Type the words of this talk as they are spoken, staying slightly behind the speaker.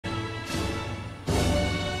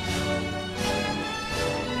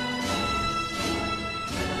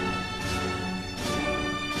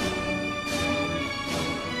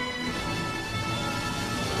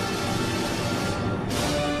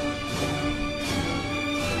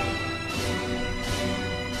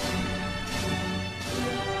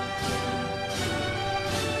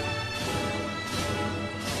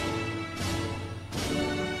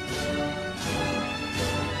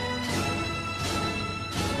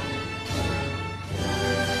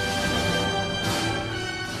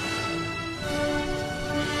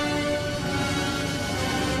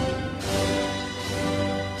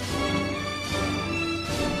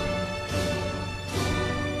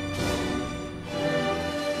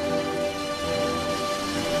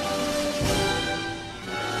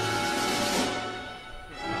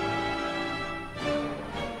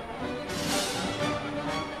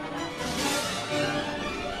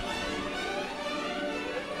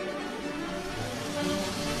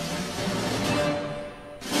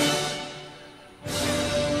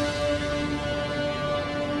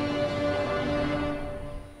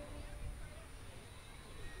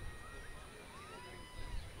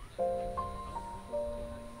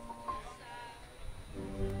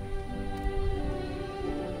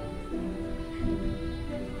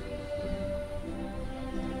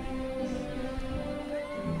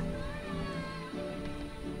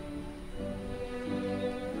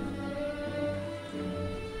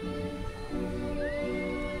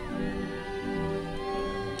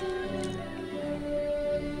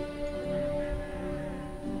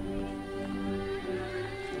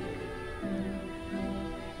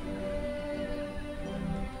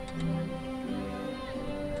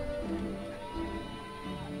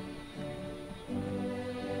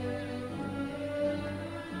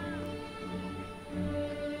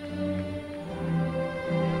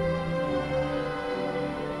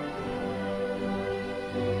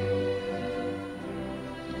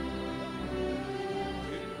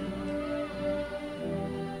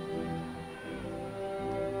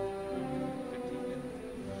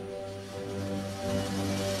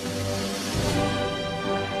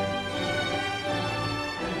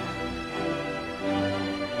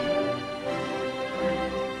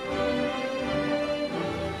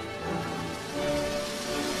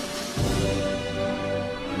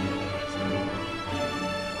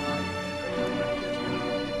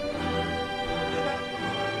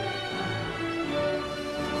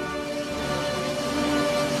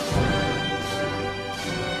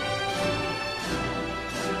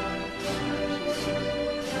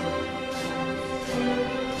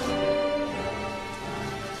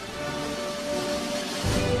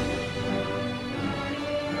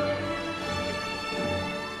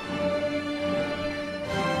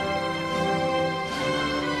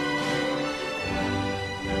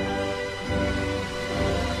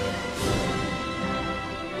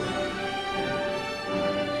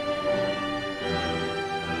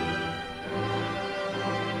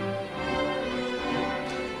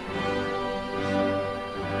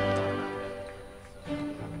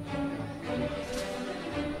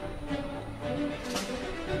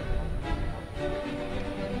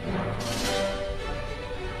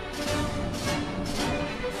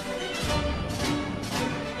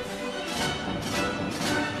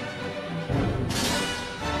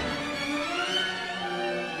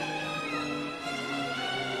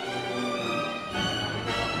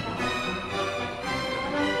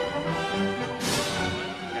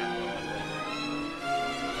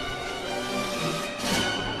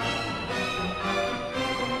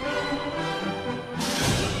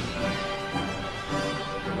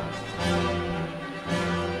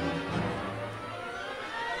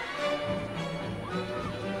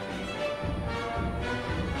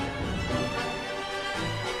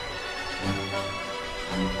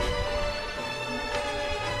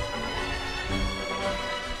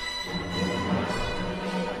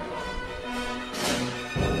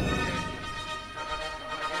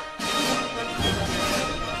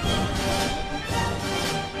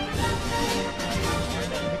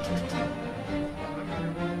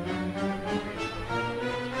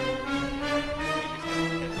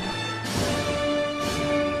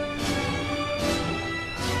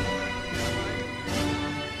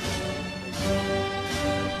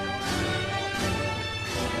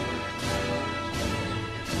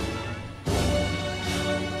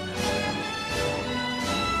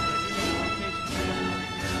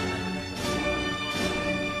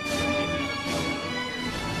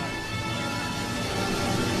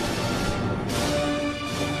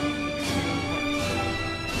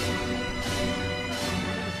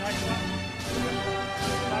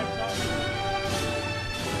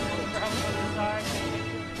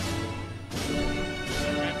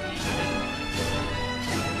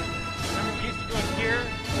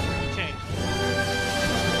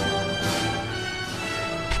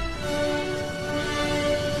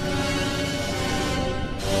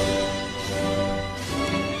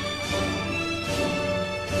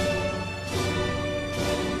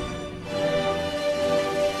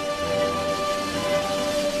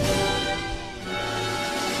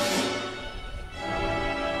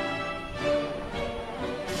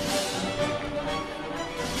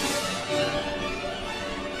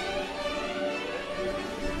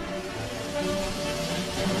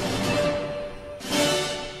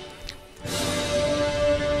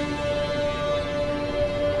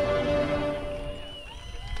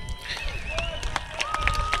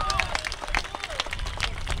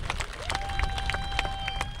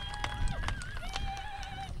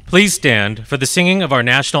Please stand for the singing of our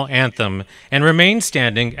national anthem and remain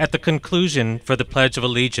standing at the conclusion for the Pledge of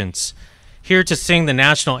Allegiance. Here to sing the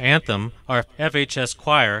national anthem are FHS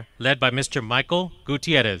Choir, led by Mr. Michael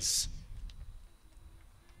Gutierrez.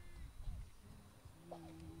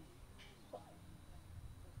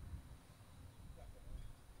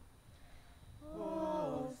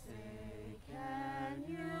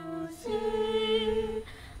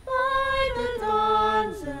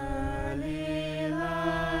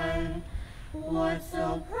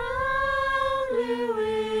 So proudly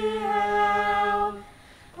we hailed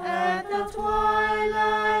at the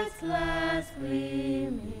twilight's last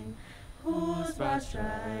gleaming, whose broad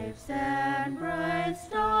stripes and bright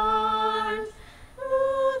stars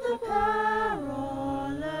through the perilous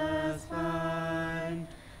fight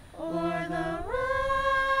o'er the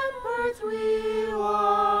ramparts we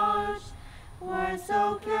watched were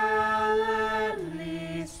so gallantly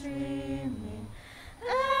streaming,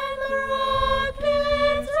 and the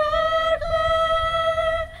rockets red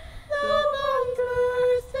glare, the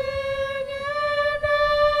bumpers sing in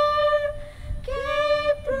air,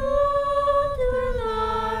 gave proof through the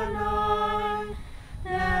night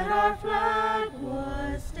that our flag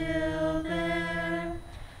was still there.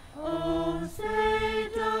 Oh, say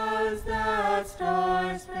does that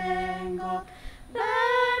star-spangled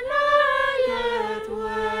banner yet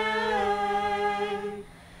wave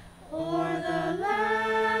o'er the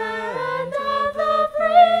land of the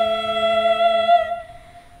free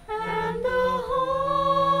and the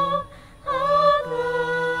home of the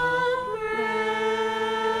brave.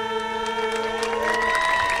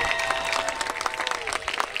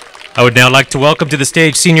 I would now like to welcome to the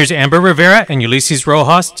stage seniors Amber Rivera and Ulysses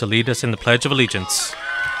Rojas to lead us in the Pledge of Allegiance.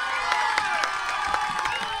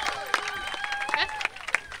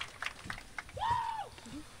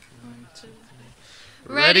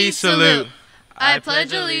 Ready, salute. I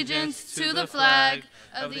pledge allegiance to the flag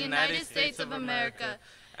of the United States of America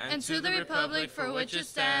and to the republic for which it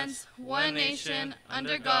stands, one nation,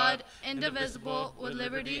 under God, indivisible, with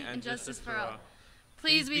liberty and justice for all.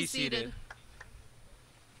 Please be seated.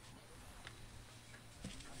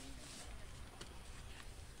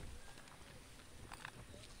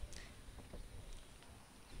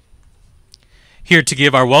 Here to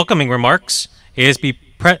give our welcoming remarks, ASB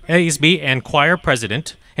and Choir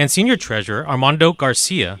President and Senior Treasurer Armando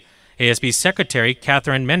Garcia, ASB Secretary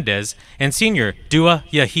Catherine Mendez, and Senior Dua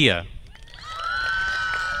Yahia.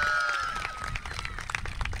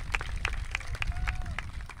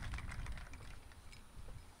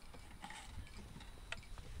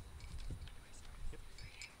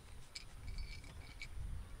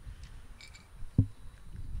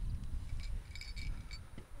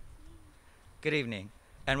 Good evening,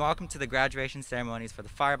 and welcome to the graduation ceremonies for the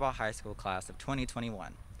Firebaugh High School class of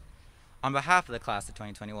 2021. On behalf of the class of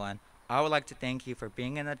 2021, I would like to thank you for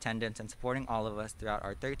being in attendance and supporting all of us throughout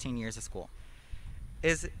our 13 years of school.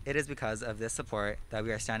 It is because of this support that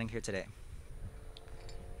we are standing here today.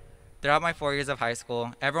 Throughout my 4 years of high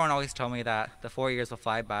school, everyone always told me that the 4 years will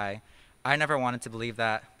fly by. I never wanted to believe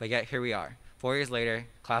that, but yet here we are, 4 years later,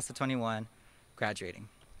 class of 21, graduating.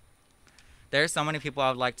 There are so many people I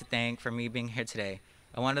would like to thank for me being here today,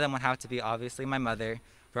 and one of them would have to be obviously my mother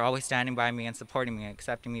for always standing by me and supporting me and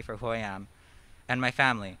accepting me for who I am, and my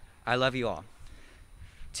family. I love you all.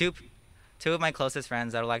 Two of my closest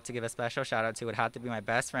friends that I would like to give a special shout out to would have to be my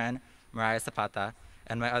best friend, Mariah Zapata,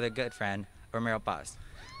 and my other good friend, Romero Paz.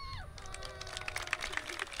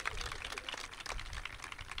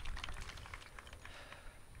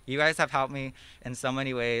 You guys have helped me in so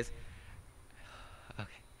many ways.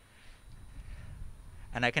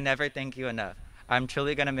 And I can never thank you enough. I'm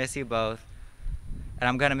truly gonna miss you both, and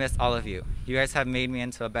I'm gonna miss all of you. You guys have made me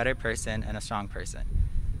into a better person and a strong person.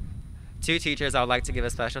 Two teachers I would like to give a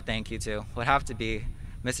special thank you to would have to be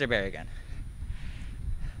Mr. Berrigan.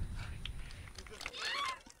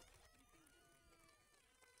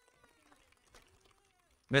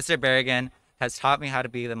 Mr. Berrigan has taught me how to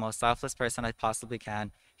be the most selfless person I possibly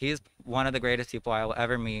can. He is one of the greatest people I will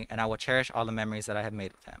ever meet, and I will cherish all the memories that I have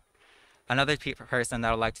made with him. Another person that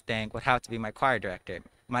I would like to thank would have to be my choir director,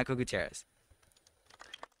 Michael Gutierrez.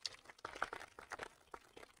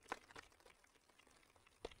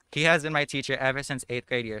 He has been my teacher ever since 8th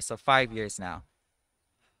grade year, so 5 years now.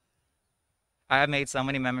 I have made so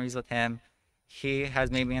many memories with him. He has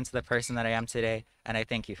made me into the person that I am today, and I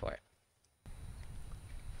thank you for it.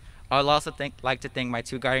 I would also like to thank my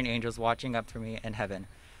two guardian angels watching up for me in heaven.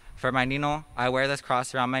 For my Nino, I wear this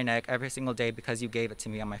cross around my neck every single day because you gave it to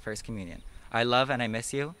me on my first communion. I love and I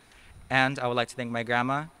miss you. And I would like to thank my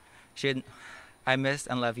grandma. I miss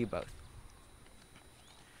and love you both.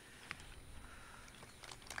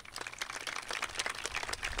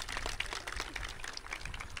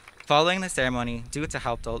 Following the ceremony, due to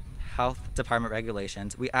health department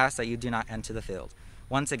regulations, we ask that you do not enter the field.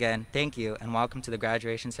 Once again, thank you and welcome to the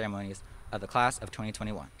graduation ceremonies of the class of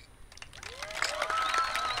 2021.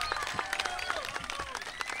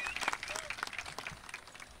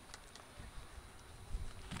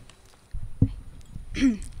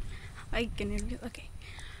 Ay, qué nervios. Okay.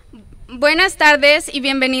 Buenas tardes y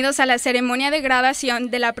bienvenidos a la ceremonia de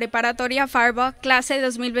graduación de la preparatoria Firebaugh, clase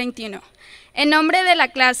 2021. En nombre de la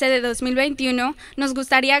clase de 2021, nos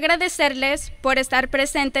gustaría agradecerles por estar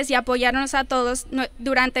presentes y apoyarnos a todos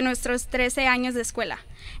durante nuestros 13 años de escuela.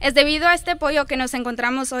 Es debido a este apoyo que nos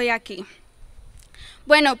encontramos hoy aquí.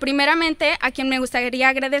 Bueno, primeramente, a quien me gustaría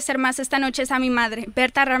agradecer más esta noche es a mi madre,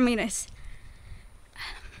 Berta Ramírez.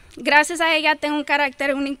 Gracias a ella tengo un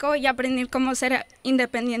carácter único y aprendí cómo ser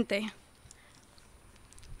independiente.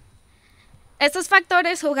 Estos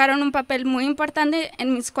factores jugaron un papel muy importante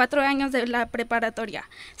en mis 4 años de la preparatoria.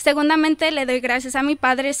 Segundamente, le doy gracias a mi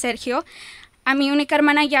padre, Sergio, a mi única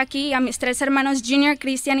hermana, Jackie, y a mis 3 hermanos, Junior,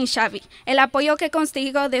 Cristian y Xavi. El apoyo que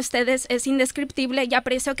consigo de ustedes es indescriptible y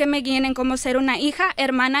aprecio que me guíen en cómo ser una hija,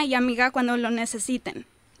 hermana y amiga cuando lo necesiten.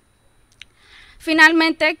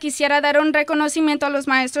 Finalmente, quisiera dar un reconocimiento a los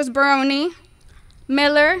maestros Baroni,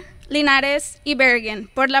 Miller, Linares y Bergen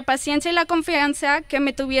por la paciencia y la confianza que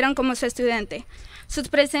me tuvieron como su estudiante. Sus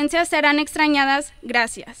presencias serán extrañadas,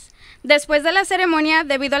 gracias. Después de la ceremonia,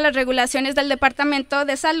 debido a las regulaciones del Departamento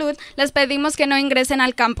de Salud, les pedimos que no ingresen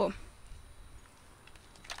al campo.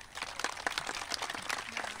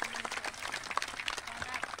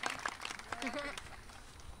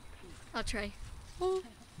 I'll try.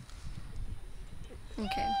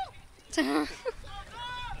 Okay.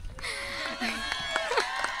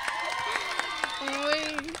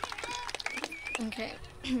 Okay.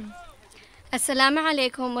 السلام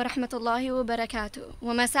عليكم ورحمة الله وبركاته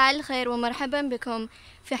ومساء الخير ومرحبا بكم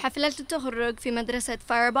في حفلة التخرج في مدرسة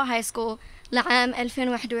فايرباugh هاي سكول لعام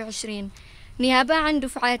 2021. نيابة عن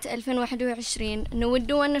دفعة 2021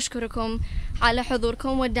 نود أن نشكركم على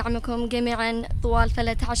حضوركم ودعمكم جميعا طوال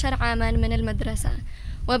 13 عاما من المدرسة،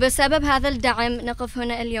 وبسبب هذا الدعم نقف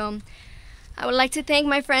هنا اليوم. I would like to thank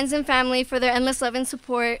my friends and family for their endless love and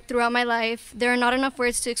support throughout my life. There are not enough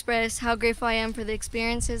words to express how grateful I am for the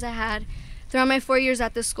experiences I had throughout my 4 years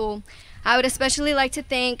at the school. I would especially like to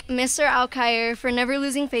thank Mr. Alkire for never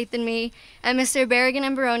losing faith in me, and Mr. Berrigan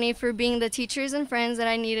and Baroni for being the teachers and friends that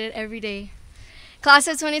I needed every day. Class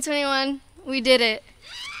of 2021, we did it.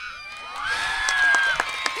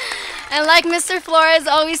 And like Mr. Flores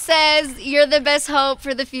always says, you're the best hope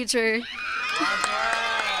for the future.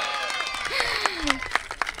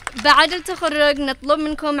 بعد التخرج نطلب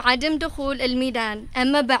منكم عدم دخول الميدان،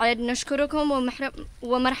 أما بعد نشكركم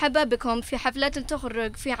ومرحبا بكم في حفلة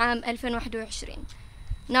التخرج في عام 2021.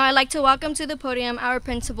 Now I'd like to welcome to the podium our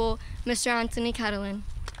principal, Mr. Anthony Catalan.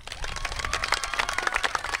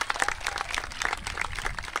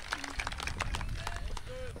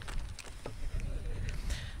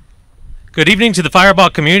 Good evening to the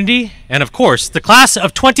Firebaugh community and, of course, the class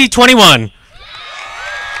of 2021.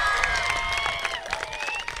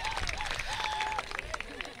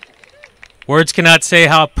 Words cannot say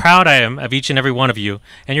how proud I am of each and every one of you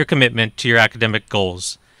and your commitment to your academic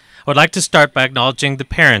goals. I would like to start by acknowledging the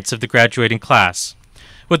parents of the graduating class.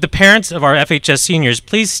 Would the parents of our FHS seniors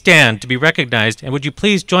please stand to be recognized, and would you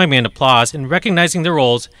please join me in applause in recognizing their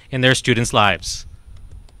roles in their students' lives?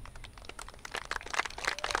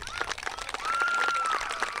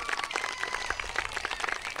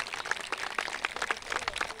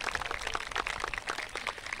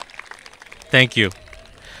 Thank you.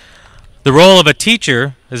 The role of a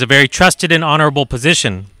teacher is a very trusted and honorable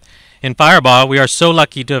position. In Firebaugh, we are so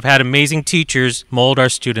lucky to have had amazing teachers mold our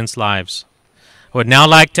students' lives. I would now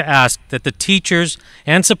like to ask that the teachers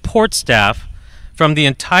and support staff from the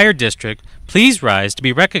entire district please rise to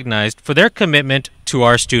be recognized for their commitment to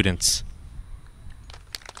our students.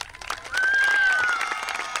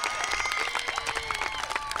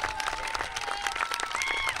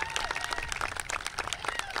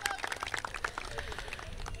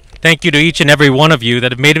 Thank you to each and every one of you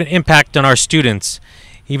that have made an impact on our students.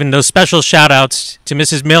 Even those special shout outs to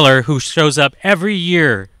Mrs. Miller, who shows up every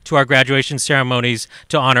year to our graduation ceremonies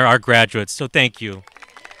to honor our graduates. So thank you.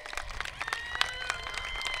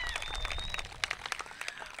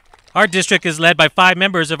 Our district is led by 5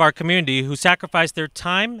 members of our community who sacrifice their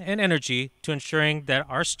time and energy to ensuring that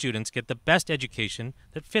our students get the best education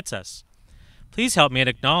that fits us. Please help me in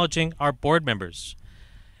acknowledging our board members.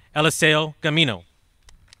 Eliseo Gamino,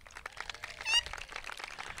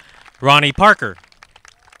 Ronnie Parker,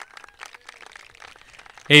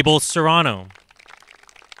 Abel Serrano,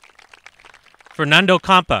 Fernando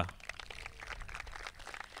Campa,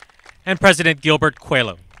 and President Gilbert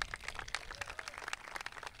Coelho.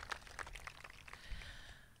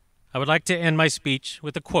 I would like to end my speech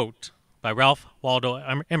with a quote by Ralph Waldo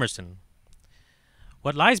Emerson.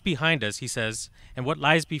 What lies behind us, he says, and what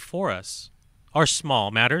lies before us are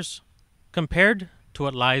small matters compared to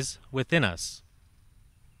what lies within us.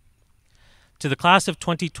 To the class of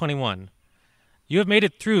 2021, you have made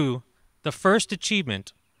it through the first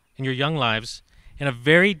achievement in your young lives in a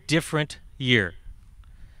very different year.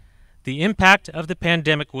 The impact of the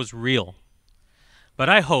pandemic was real, but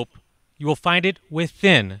I hope you will find it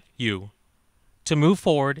within you to move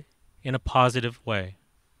forward in a positive way.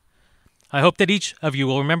 I hope that each of you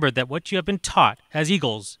will remember that what you have been taught as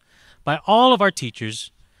Eagles by all of our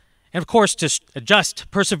teachers, and of course to adjust,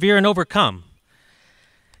 persevere, and overcome.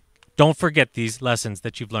 Don't forget these lessons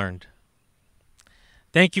that you've learned.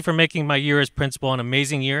 Thank you for making my year as principal an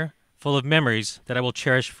amazing year, full of memories that I will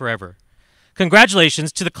cherish forever.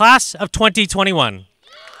 Congratulations to the class of 2021.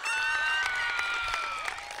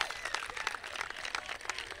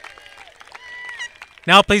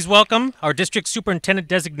 Now please welcome our District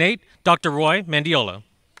Superintendent-designate, Dr. Roy Mandiola.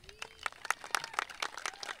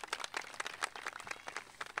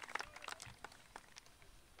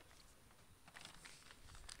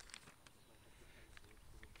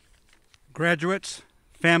 Graduates,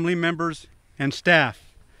 family members, and staff,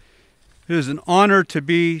 it is an honor to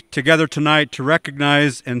be together tonight to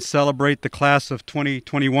recognize and celebrate the class of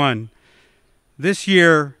 2021. This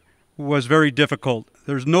year was very difficult.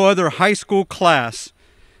 There's no other high school class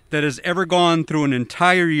that has ever gone through an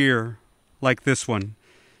entire year like this one.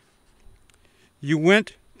 You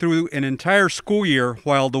went through an entire school year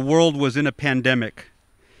while the world was in a pandemic.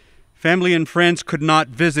 Family and friends could not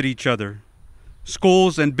visit each other.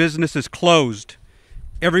 Schools and businesses closed.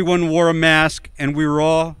 Everyone wore a mask, and we were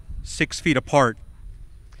all 6 feet apart.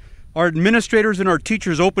 Our administrators and our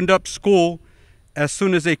teachers opened up school as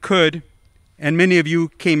soon as they could, and many of you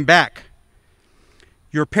came back.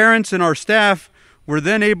 Your parents and our staff were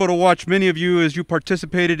then able to watch many of you as you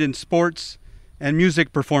participated in sports and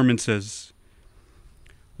music performances.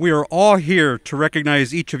 We are all here to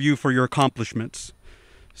recognize each of you for your accomplishments.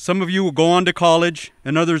 Some of you will go on to college,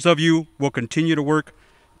 and others of you will continue to work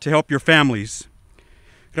to help your families.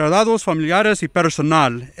 Graduados, familiares y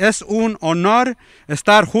personal, es un honor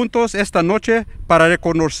estar juntos esta noche para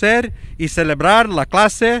reconocer y celebrar la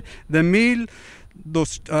clase de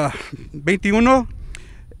 2021.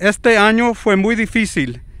 Este año fue muy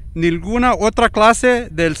difícil. Ninguna otra clase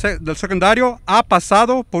del secundario ha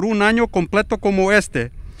pasado por un año completo como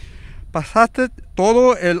este. Pasaste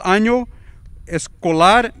todo el año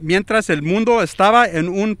escolar mientras el mundo estaba en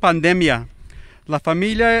una pandemia. La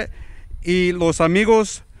familia y los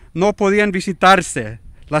amigos no podían visitarse.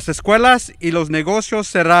 Las escuelas y los negocios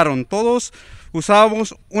cerraron. Todos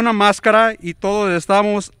usábamos una máscara y todos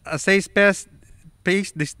estábamos a 6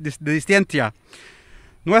 pies de distancia.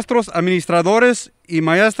 Nuestros administradores y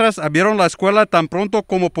maestras abrieron la escuela tan pronto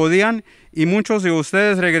como podían y muchos de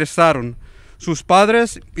ustedes regresaron. Sus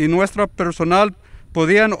padres y nuestro personal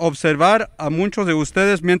podían observar a muchos de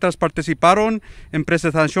ustedes mientras participaron en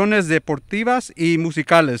presentaciones deportivas y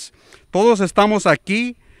musicales. Todos estamos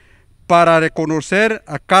aquí para reconocer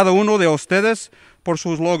a cada uno de ustedes por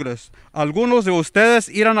sus logros. Algunos de ustedes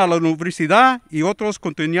irán a la universidad y otros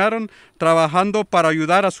continuaron trabajando para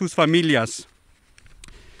ayudar a sus familias.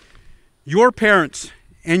 Your parents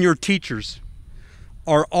and your teachers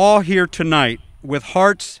are all here tonight with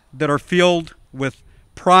hearts that are filled with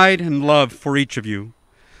pride and love for each of you.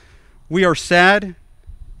 We are sad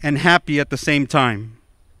and happy at the same time.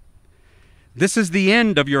 This is the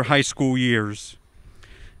end of your high school years,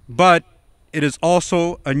 but it is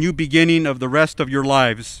also a new beginning of the rest of your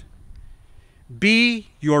lives. Be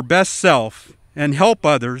your best self and help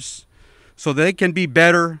others so they can be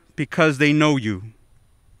better because they know you.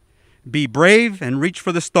 Be brave and reach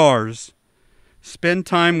for the stars. Spend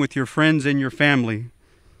time with your friends and your family.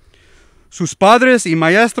 Sus padres y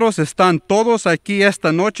maestros están todos aquí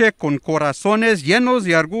esta noche con corazones llenos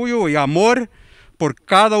de orgullo y amor por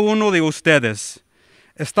cada uno de ustedes.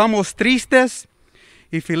 Estamos tristes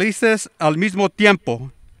y felices al mismo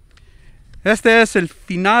tiempo. Este es el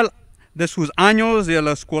final de sus años de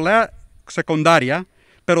la escuela secundaria,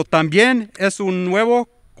 pero también es un nuevo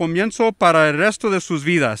comienzo para el resto de sus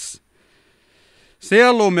vidas.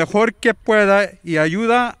 Sea lo mejor que pueda y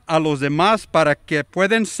ayuda a los demás para que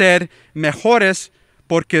puedan ser mejores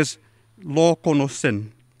porque lo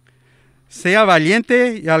conocen. Sea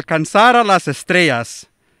valiente y alcanzar a las estrellas.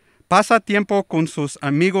 Pasa tiempo con sus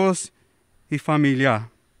amigos y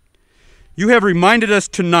familia. You have reminded us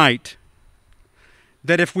tonight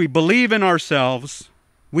that if we believe in ourselves,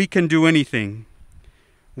 we can do anything.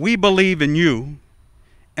 We believe in you,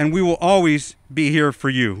 and we will always be here for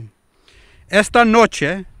you. Esta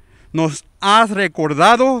noche nos has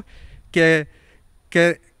recordado que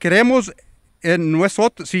queremos en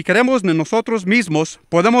nosotros, si queremos en nosotros mismos,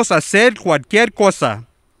 podemos hacer cualquier cosa.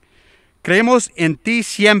 Creemos en ti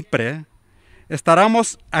siempre.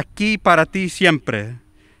 Estaremos aquí para ti siempre.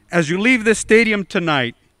 As you leave this stadium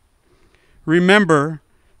tonight, remember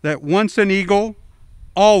that once an eagle,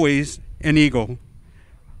 always an eagle.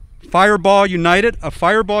 Firebaugh United, a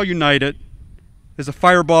Firebaugh United is a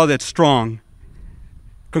Firebaugh that's strong.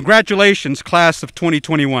 Congratulations, class of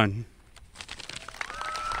 2021.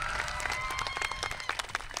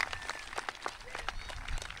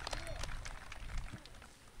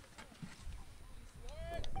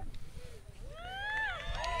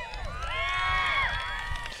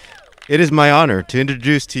 It is my honor to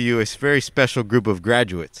introduce to you a very special group of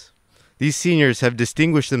graduates. These seniors have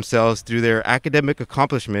distinguished themselves through their academic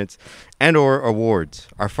accomplishments and/or awards.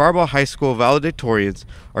 Our Firebaugh High School valedictorians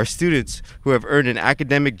are students who have earned an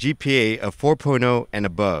academic GPA of 4.0 and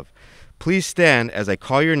above. Please stand as I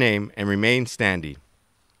call your name and remain standing.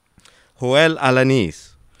 Joel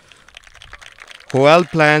Alanis. Joel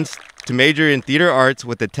plans to major in theater arts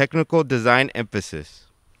with a technical design emphasis.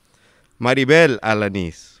 Maribel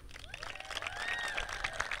Alanis.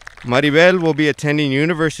 Maribel will be attending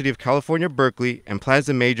University of California, Berkeley, and plans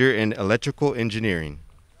to major in electrical engineering.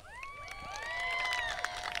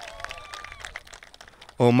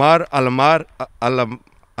 Omar Almaraz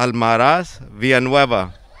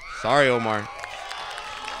Villanueva. Sorry, Omar.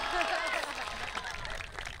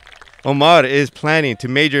 Omar is planning to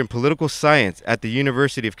major in political science at the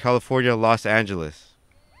University of California, Los Angeles.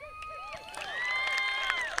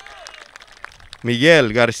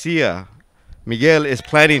 Miguel Garcia. Miguel is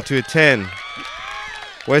planning to attend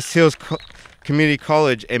West Hills Community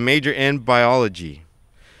College and major in biology.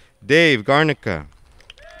 Dave Garnica.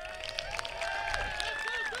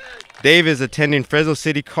 Dave is attending Fresno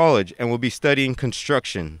City College and will be studying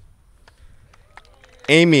construction.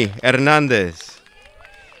 Amy Hernandez.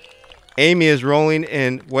 Amy is enrolling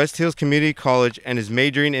in West Hills Community College and is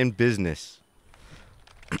majoring in business.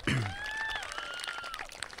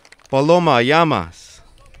 Paloma Llamas.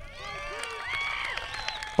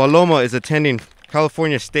 Paloma is attending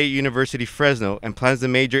California State University, Fresno, and plans to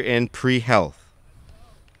major in pre-health.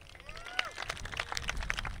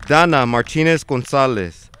 Dana Martinez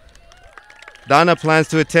Gonzalez. Dana plans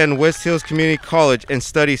to attend West Hills Community College and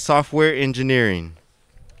study software engineering.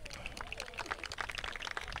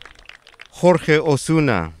 Jorge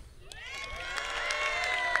Osuna.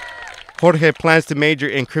 Jorge plans to major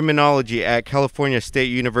in criminology at California State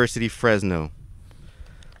University, Fresno.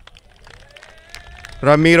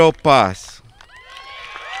 Ramiro Paz.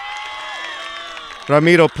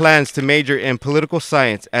 Ramiro plans to major in political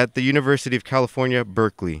science at the University of California,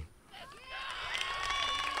 Berkeley.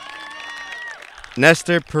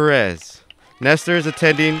 Nestor Perez. Nestor is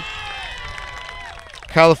attending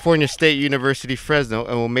California State University, Fresno,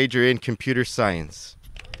 and will major in computer science.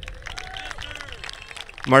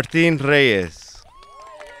 Martin Reyes.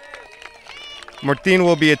 Martin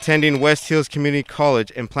will be attending West Hills Community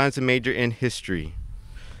College and plans to major in history.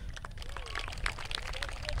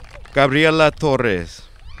 Gabriela Torres.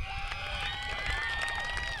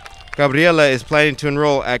 Gabriela is planning to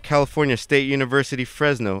enroll at California State University,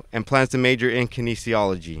 Fresno, and plans to major in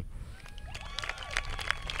kinesiology.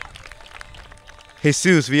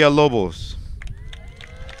 Jesus Villalobos.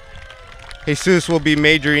 Jesus will be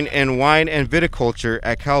majoring in wine and viticulture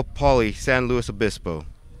at Cal Poly San Luis Obispo.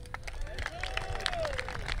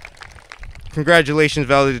 Congratulations,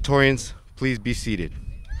 valedictorians. Please be seated.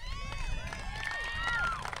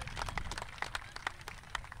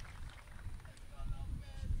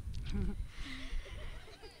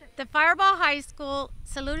 The Firebaugh High School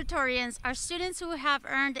salutatorians are students who have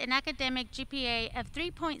earned an academic GPA of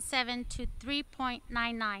 3.7 to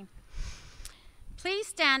 3.99. Please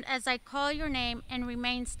stand as I call your name and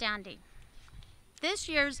remain standing. This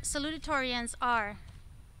year's salutatorians are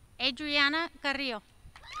Adriana Carrillo,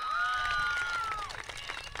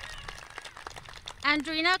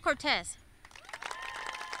 Andrina Cortez,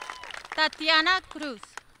 Tatiana Cruz,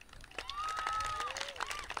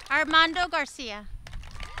 Armando Garcia,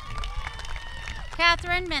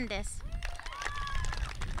 Catherine Mendez,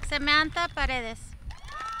 Samantha Paredes,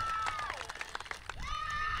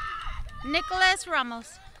 Nicholas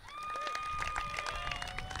Ramos,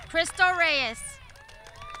 Crystal Reyes,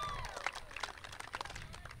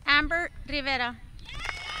 Amber Rivera,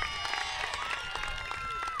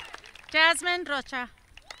 Jasmine Rocha,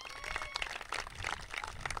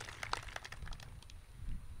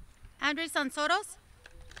 Andres Sansoros,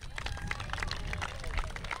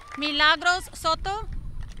 Milagros Soto,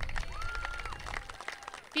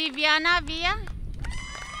 Viviana Villa,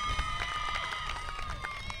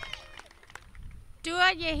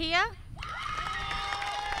 Dua Yehia,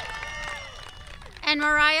 and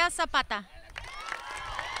Mariah Zapata.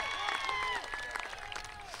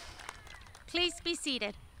 Please be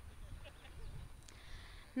seated.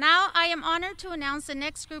 Now I am honored to announce the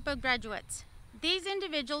next group of graduates. These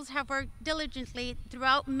individuals have worked diligently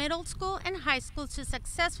throughout middle school and high school to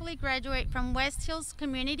successfully graduate from West Hills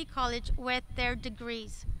Community College with their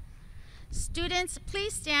degrees. Students,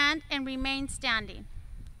 please stand and remain standing.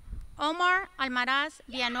 Omar Almaraz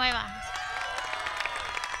Villanueva.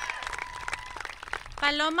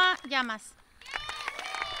 Paloma Llamas.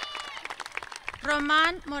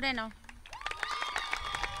 Román Moreno.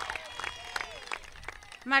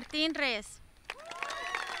 Martín Reyes.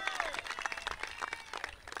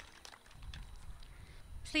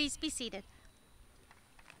 Please be seated.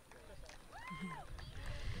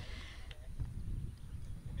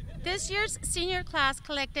 This year's senior class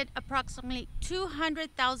collected approximately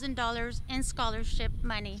 $200,000 in scholarship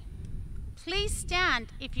money. Please stand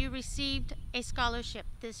if you received a scholarship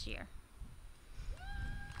this year.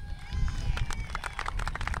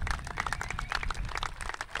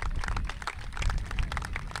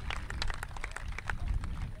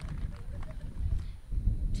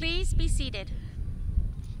 Please be seated.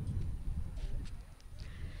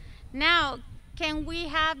 Now, can we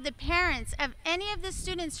have the parents of any of the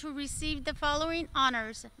students who received the following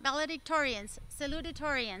honors, valedictorians,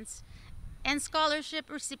 salutatorians, and scholarship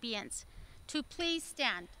recipients to please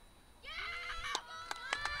stand?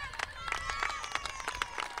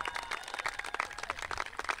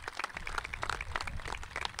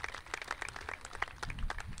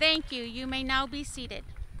 Thank you. You may now be seated.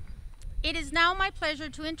 It is now my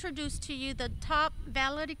pleasure to introduce to you the top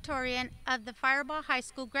valedictorian of the Firebaugh High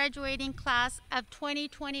School graduating class of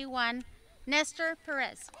 2021, Nestor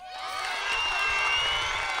Perez.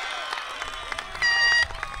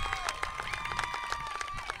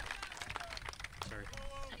 Sorry.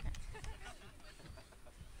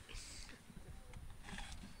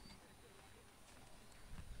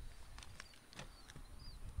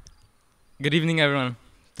 Good evening, everyone.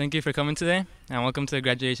 Thank you for coming today, and welcome to the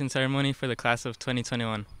graduation ceremony for the class of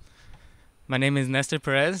 2021. My name is Nestor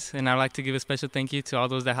Perez, and I'd like to give a special thank you to all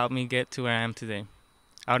those that helped me get to where I am today.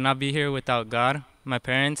 I would not be here without God, my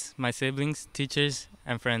parents, my siblings, teachers,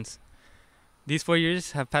 and friends. These 4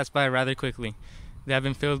 years have passed by rather quickly. They have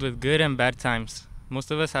been filled with good and bad times. Most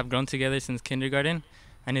of us have grown together since kindergarten,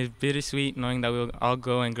 and it's bittersweet knowing that we'll all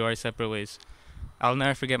go and go our separate ways. I'll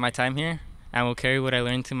never forget my time here, and will carry what I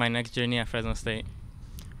learned to my next journey at Fresno State.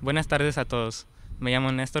 Buenas tardes a todos. Me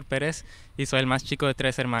llamo Néstor Pérez y soy el más chico de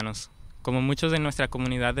 3 hermanos. Como muchos de nuestra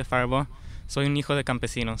comunidad de Firebaugh, soy un hijo de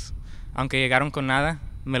campesinos. Aunque llegaron con nada,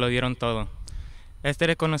 me lo dieron todo. Este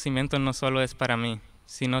reconocimiento no solo es para mí,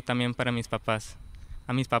 sino también para mis papás.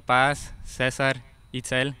 A mis papás, César,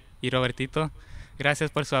 Itzel y Robertito, gracias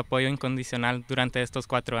por su apoyo incondicional durante estos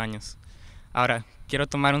 4 años. Ahora, quiero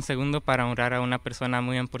tomar un segundo para honrar a una persona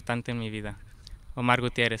muy importante en mi vida, Omar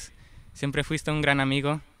Gutiérrez. Siempre fuiste un gran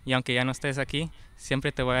amigo, y aunque ya no estés aquí,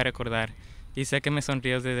 siempre te voy a recordar, y sé que me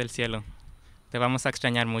sonríes desde el cielo. Te vamos a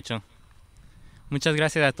extrañar mucho. Muchas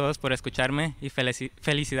gracias a todos por escucharme, y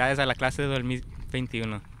felicidades a la clase de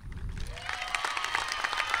 2021.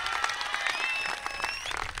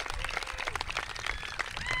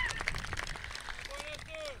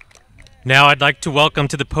 Now I'd like to welcome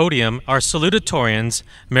to the podium our salutatorians,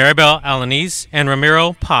 Maribel Alanis and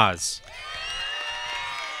Ramiro Paz.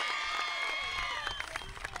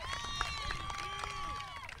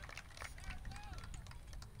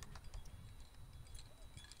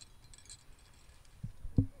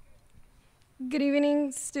 Good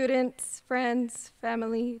evening, students, friends,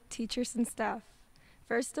 family, teachers, and staff.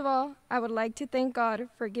 First of all, I would like to thank God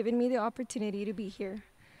for giving me the opportunity to be here.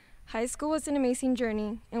 High school was an amazing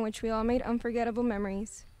journey in which we all made unforgettable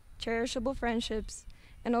memories, cherishable friendships,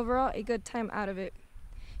 and overall a good time out of it.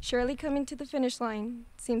 Surely coming to the finish line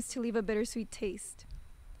seems to leave a bittersweet taste.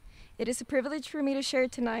 It is a privilege for me to share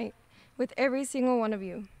tonight with every single one of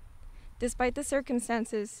you. Despite the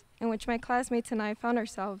circumstances in which my classmates and I found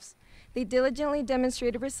ourselves, they diligently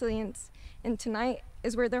demonstrated resilience, and tonight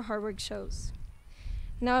is where their hard work shows.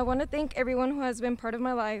 Now I want to thank everyone who has been part of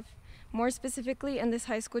my life, more specifically in this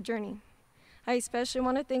high school journey. I especially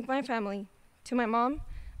want to thank my family, to my mom,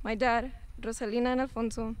 my dad, Rosalina and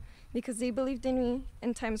Alfonso, because they believed in me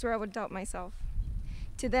in times where I would doubt myself.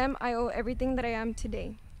 To them, I owe everything that I am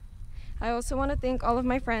today. I also want to thank all of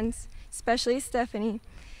my friends, especially Stephanie,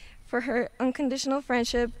 for her unconditional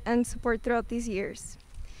friendship and support throughout these years.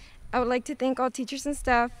 I would like to thank all teachers and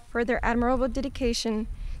staff for their admirable dedication,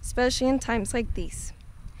 especially in times like these.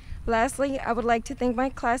 Lastly, I would like to thank my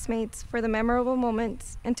classmates for the memorable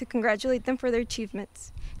moments and to congratulate them for their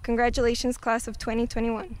achievements. Congratulations, class of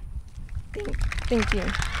 2021. Thank you.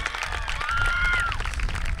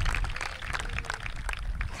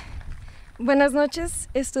 Buenas noches,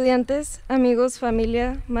 estudiantes, amigos,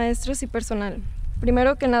 familia, maestros y personal.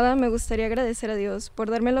 Primero que nada, me gustaría agradecer a Dios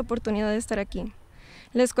por darme la oportunidad de estar aquí.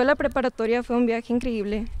 La escuela preparatoria fue un viaje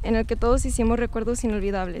increíble en el que todos hicimos recuerdos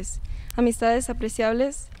inolvidables, amistades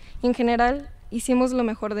apreciables y en general hicimos lo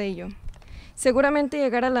mejor de ello. Seguramente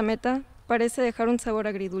llegar a la meta parece dejar un sabor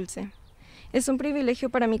agridulce. Es un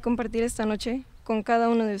privilegio para mí compartir esta noche con cada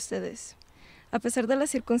uno de ustedes. A pesar de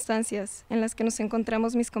las circunstancias en las que nos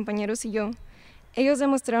encontramos mis compañeros y yo, ellos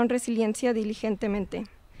demostraron resiliencia diligentemente,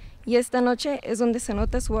 y esta noche es donde se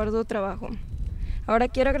nota su arduo trabajo. Ahora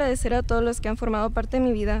quiero agradecer a todos los que han formado parte de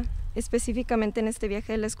mi vida, específicamente en este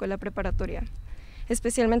viaje de la escuela preparatoria.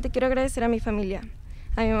 Especialmente quiero agradecer a mi familia,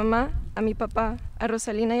 a mi mamá, a mi papá, a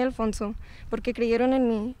Rosalina y Alfonso, porque creyeron en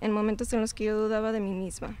mí en momentos en los que yo dudaba de mí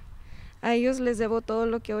misma. A ellos les debo todo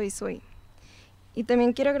lo que hoy soy. Y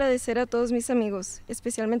también quiero agradecer a todos mis amigos,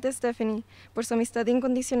 especialmente a Stephanie, por su amistad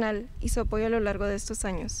incondicional y su apoyo a lo largo de estos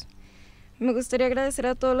años. Me gustaría agradecer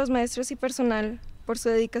a todos los maestros y personal por su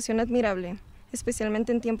dedicación admirable,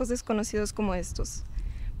 especialmente en tiempos desconocidos como estos.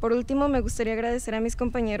 Por último, me gustaría agradecer a mis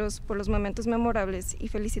compañeros por los momentos memorables y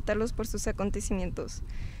felicitarlos por sus acontecimientos.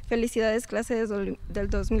 Felicidades, clase del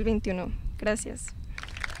 2021. Gracias.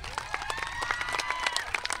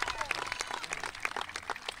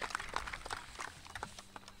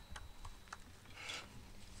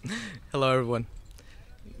 Hello, everyone.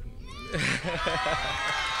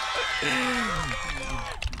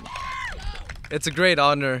 It's a great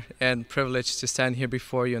honor and privilege to stand here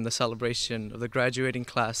before you in the celebration of the graduating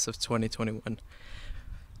class of 2021.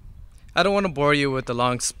 I don't want to bore you with a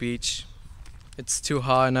long speech. It's too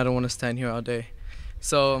hot and I don't want to stand here all day.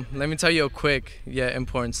 So let me tell you a quick yet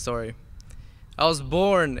important story. I was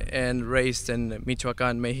born and raised in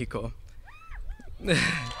Michoacán, Mexico.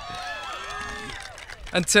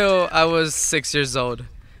 Until I was 6 years old.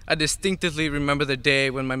 I distinctively remember the day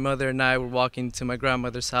when my mother and I were walking to my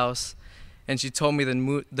grandmother's house and she told me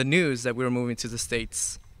the news that we were moving to the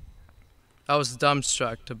States. I was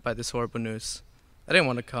dumbstruck by this horrible news. I didn't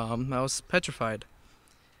want to come. I was petrified.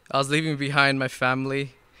 I was leaving behind my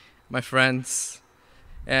family, my friends,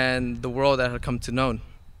 and the world that I had come to know.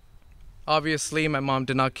 Obviously, my mom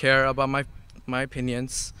did not care about my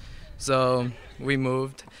opinions, so we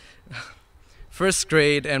moved. First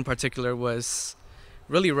grade in particular was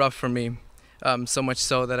really rough for me, so much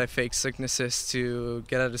so that I faked sicknesses to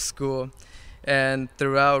get out of school. And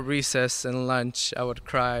throughout recess and lunch, I would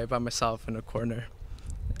cry by myself in a corner.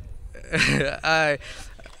 I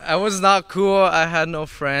was not cool, I had no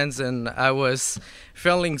friends, and I was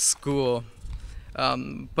failing school.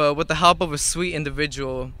 But with the help of a sweet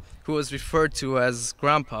individual who was referred to as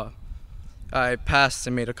Grandpa, I passed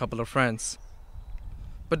and made a couple of friends.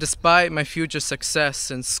 But despite my future success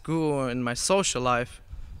in school and my social life,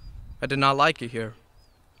 I did not like it here.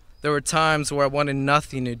 There were times where I wanted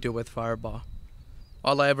nothing to do with Firebaugh.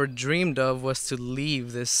 All I ever dreamed of was to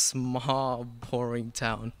leave this small, boring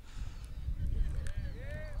town.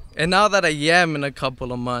 And now that I am in a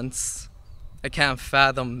couple of months, I can't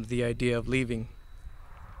fathom the idea of leaving.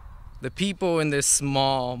 The people in this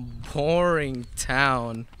small, boring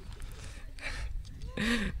town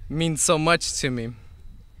mean so much to me.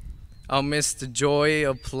 I'll miss the joy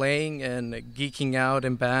of playing and geeking out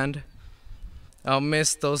in band. I'll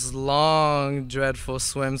miss those long, dreadful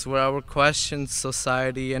swims where I would question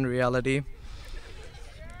society and reality.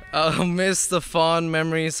 I'll miss the fond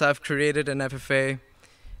memories I've created in FFA,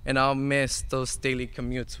 and I'll miss those daily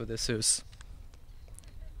commutes with Jesus.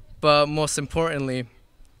 But most importantly,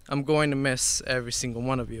 I'm going to miss every single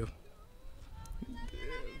one of you.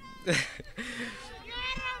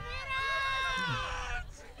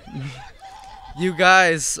 You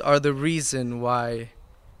guys are the reason why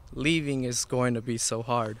leaving is going to be so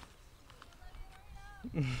hard.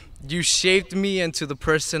 You shaped me into the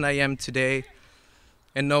person I am today,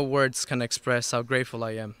 and no words can express how grateful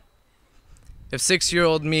I am. If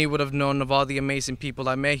 6-year-old me would have known of all the amazing people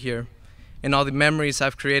I met here and all the memories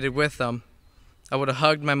I've created with them, I would have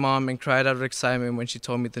hugged my mom and cried out of excitement when she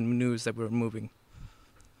told me the news that we were moving.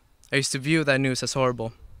 I used to view that news as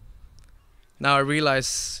horrible. Now I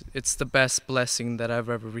realize it's the best blessing that I've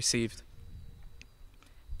ever received.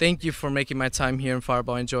 Thank you for making my time here in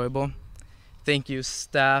Firebaugh enjoyable. Thank you,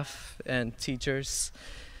 staff and teachers,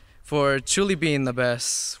 for truly being the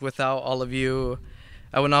best. Without all of you,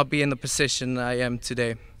 I would not be in the position I am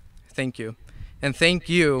today. Thank you. And thank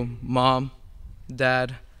you, Mom,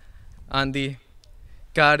 Dad, Andy,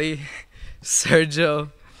 Gary,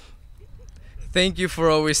 Sergio. Thank you for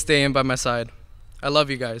always staying by my side. I love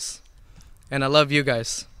you guys. And I love you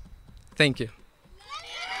guys. Thank you.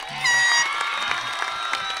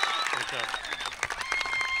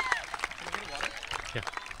 Yeah.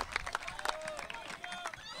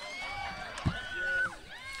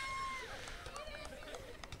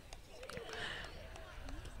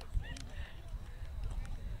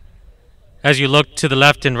 As you look to the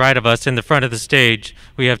left and right of us in the front of the stage,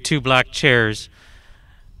 we have two black chairs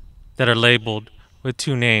that are labeled with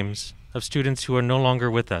two names of students who are no longer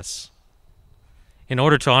with us. In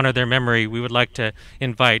order to honor their memory, we would like to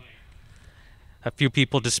invite a few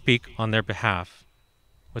people to speak on their behalf.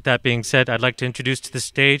 With that being said, I'd like to introduce to the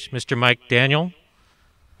stage Mr. Mike Daniel,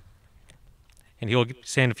 and he'll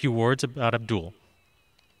say a few words about Abdul.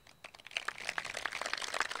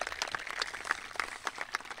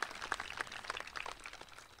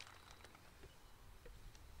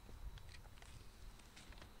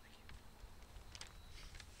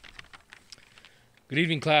 Good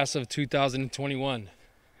evening, class of 2021.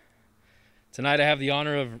 Tonight I have the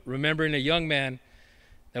honor of remembering a young man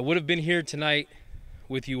that would have been here tonight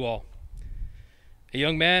with you all. A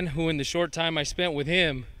young man who, in the short time I spent with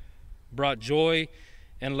him, brought joy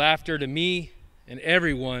and laughter to me and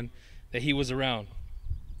everyone that he was around.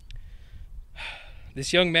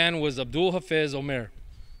 This young man was Abdul Hafez Omer,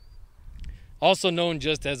 also known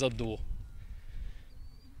just as Abdul.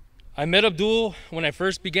 I met Abdul when I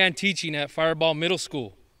first began teaching at Firebaugh Middle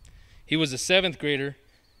School. He was a 7th grader,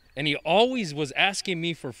 and he always was asking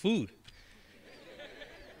me for food.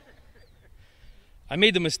 I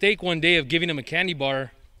made the mistake one day of giving him a candy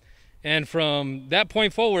bar, and from that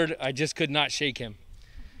point forward, I just could not shake him.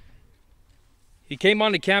 He came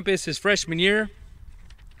onto campus his freshman year,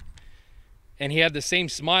 and he had the same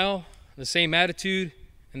smile, the same attitude,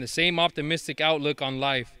 and the same optimistic outlook on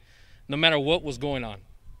life, no matter what was going on.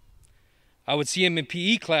 I would see him in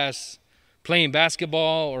PE class playing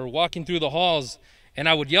basketball or walking through the halls, and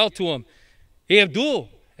I would yell to him, "Hey, Abdul,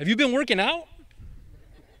 have you been working out?"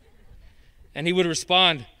 And he would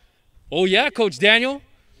respond, "Oh yeah, Coach Daniel."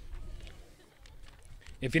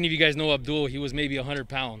 If any of you guys know Abdul, he was maybe 100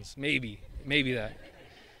 pounds, maybe that.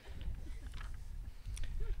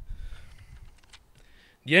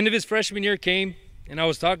 The end of his freshman year came, and I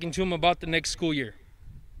was talking to him about the next school year.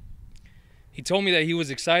 He told me that he was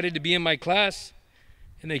excited to be in my class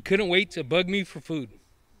and they couldn't wait to bug me for food.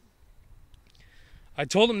 I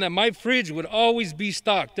told him that my fridge would always be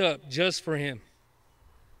stocked up just for him.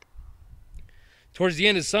 Towards the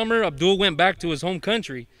end of summer, Abdul went back to his home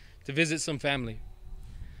country to visit some family.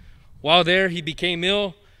 While there, he became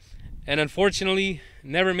ill and unfortunately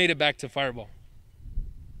never made it back to Firebaugh.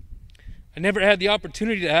 I never had the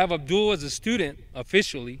opportunity to have Abdul as a student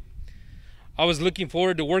officially. I was looking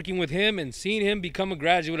forward to working with him and seeing him become a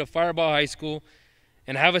graduate of Firebaugh High School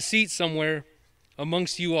and have a seat somewhere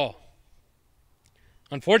amongst you all.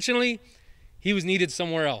 Unfortunately, he was needed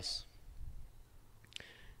somewhere else.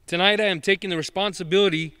 Tonight I am taking the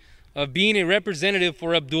responsibility of being a representative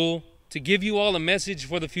for Abdul to give you all a message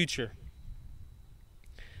for the future.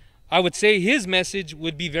 I would say his message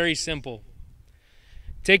would be very simple.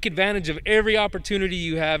 Take advantage of every opportunity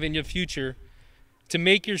you have in your future to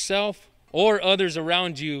make yourself or others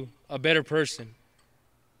around you a better person.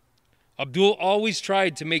 Abdul always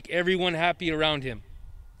tried to make everyone happy around him.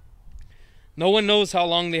 No one knows how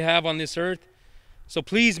long they have on this earth, so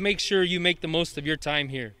please make sure you make the most of your time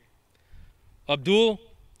here. Abdul,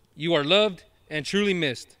 you are loved and truly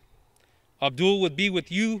missed. Abdul would be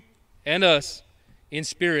with you and us in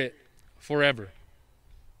spirit forever.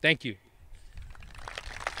 Thank you.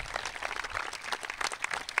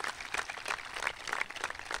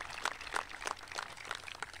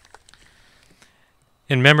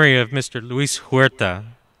 In memory of Mr. Luis Huerta,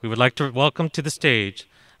 we would like to welcome to the stage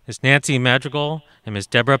Ms. Nancy Madrigal and Ms.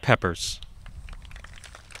 Deborah Peppers.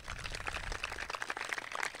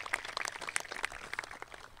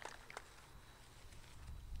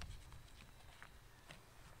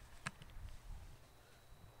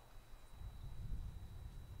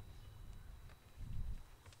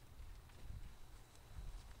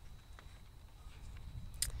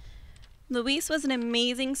 Luis was an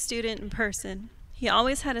amazing student in person. He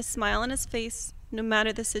always had a smile on his face, no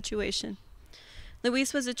matter the situation.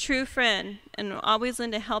 Luis was a true friend and always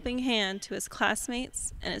lent a helping hand to his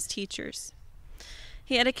classmates and his teachers.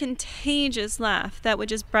 He had a contagious laugh that would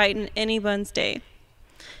just brighten anyone's day.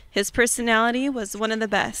 His personality was one of the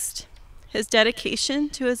best. His dedication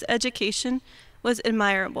to his education was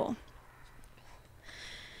admirable.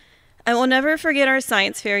 I will never forget our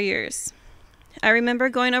science fair years. I remember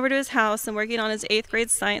going over to his house and working on his 8th grade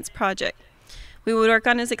science project. We would work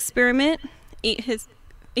on his experiment,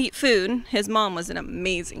 eat food. His mom was an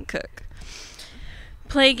amazing cook.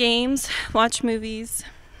 Play games, watch movies.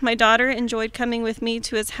 My daughter enjoyed coming with me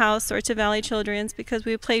to his house or to Valley Children's because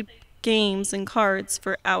we played games and cards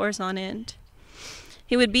for hours on end.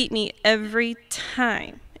 He would beat me every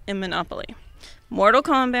time in Monopoly. Mortal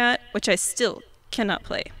Kombat, which I still cannot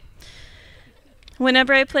play.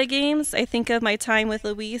 Whenever I play games, I think of my time with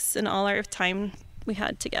Luis and all our time we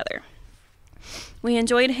had together. We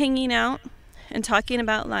enjoyed hanging out and talking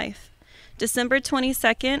about life. December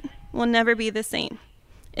 22nd will never be the same.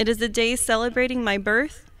 It is the day celebrating my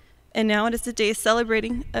birth, and now it is the day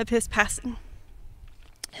celebrating of his passing.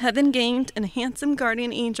 Heaven gained a handsome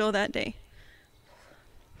guardian angel that day.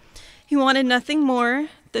 He wanted nothing more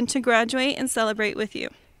than to graduate and celebrate with you.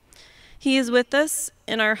 He is with us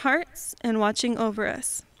in our hearts and watching over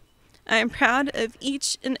us. I am proud of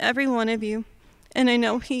each and every one of you, and I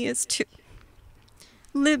know he is too.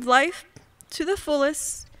 Live life to the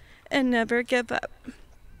fullest and never give up.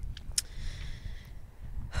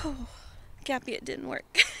 Oh, Gappy, it didn't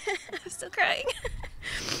work. I'm still crying.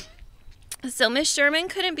 So Miss Sherman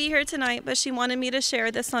couldn't be here tonight, but she wanted me to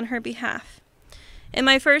share this on her behalf. In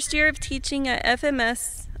my first year of teaching at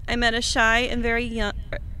FMS, I met a shy and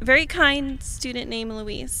very kind student named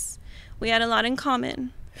Luis. We had a lot in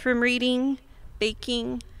common, from reading,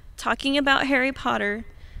 baking, talking about Harry Potter,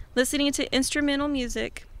 listening to instrumental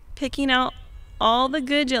music, picking out all the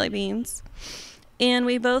good jelly beans, and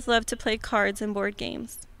we both loved to play cards and board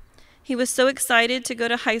games. He was so excited to go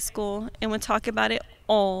to high school and would talk about it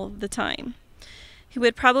all the time. He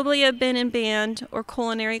would probably have been in band or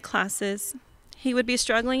culinary classes. He would be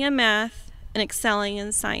struggling in math and excelling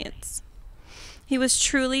in science. He was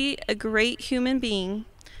truly a great human being.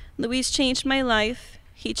 Luis changed my life.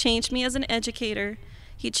 He changed me as an educator.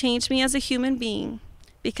 He changed me as a human being.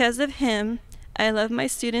 Because of him, I love my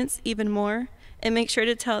students even more and make sure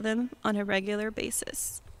to tell them on a regular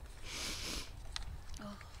basis.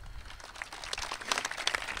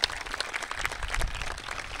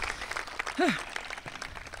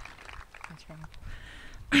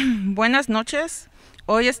 Buenas noches.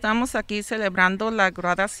 Hoy estamos aquí celebrando la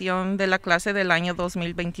graduación de la clase del año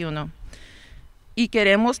 2021 y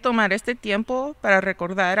queremos tomar este tiempo para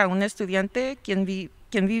recordar a un estudiante quien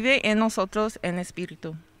vive en nosotros en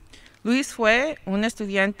espíritu. Luis fue un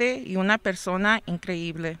estudiante y una persona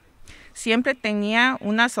increíble. Siempre tenía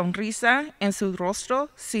una sonrisa en su rostro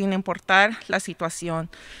sin importar la situación.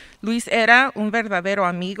 Luis era un verdadero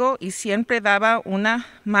amigo y siempre daba una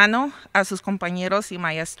mano a sus compañeros y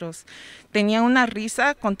maestros. Tenía una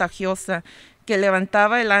risa contagiosa que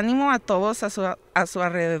levantaba el ánimo a todos a su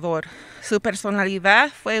alrededor. Su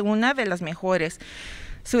personalidad fue una de las mejores.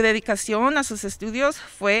 Su dedicación a sus estudios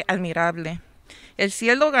fue admirable. El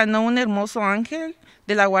cielo ganó un hermoso ángel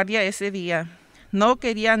de la guardia ese día. No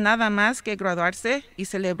quería nada más que graduarse y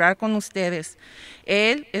celebrar con ustedes.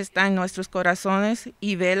 Él está en nuestros corazones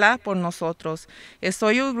y vela por nosotros.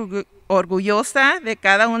 Estoy orgullosa de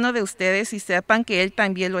cada uno de ustedes y sepan que Él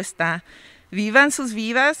también lo está. Vivan sus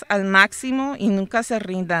vidas al máximo y nunca se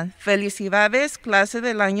rindan. Felicidades, clase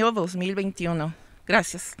del año 2021.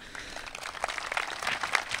 Gracias.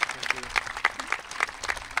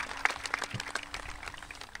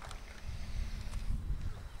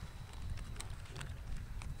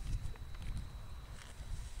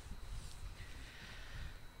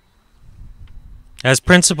 As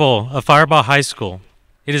principal of Firebaugh High School,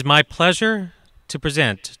 it is my pleasure to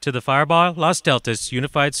present to the Firebaugh Los Deltas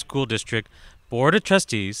Unified School District Board of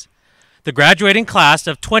Trustees the graduating class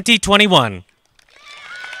of 2021.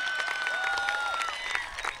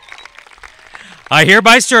 I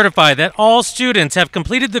hereby certify that all students have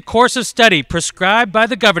completed the course of study prescribed by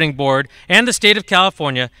the Governing Board and the State of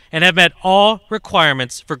California and have met all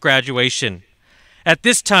requirements for graduation. At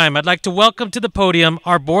this time, I'd like to welcome to the podium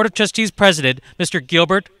our Board of Trustees President, Mr.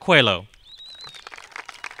 Gilbert Coelho.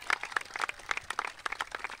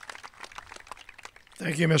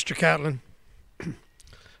 Thank you, Mr. Catlin.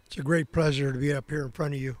 It's a great pleasure to be up here in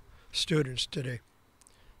front of you students today.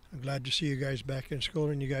 I'm glad to see you guys back in school,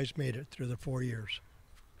 and you guys made it through the 4 years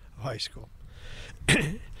of high school.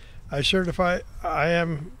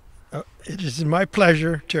 It is my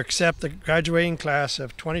pleasure to accept the graduating class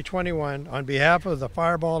of 2021 on behalf of the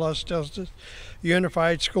Firebaugh Los Deltas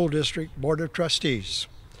Unified School District Board of Trustees.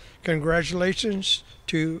 Congratulations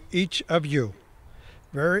to each of you.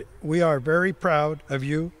 We are very proud of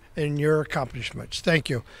you in your accomplishments. Thank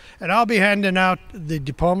you. And I'll be handing out the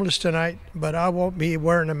diplomas tonight, but I won't be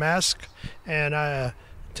wearing a mask. And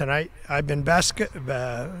tonight I've been vaccinated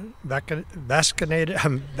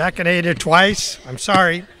twice. I'm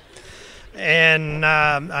sorry. And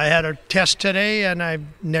I had a test today, and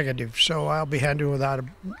I'm negative, so I'll be handing without a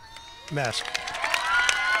mask.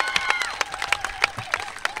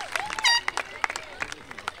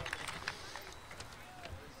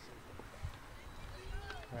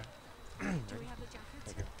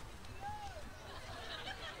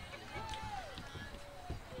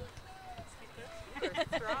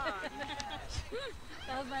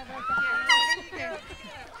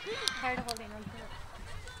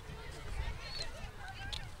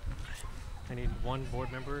 I need one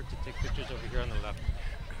board member to take pictures over here on the left.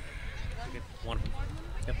 Okay, one of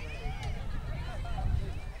them.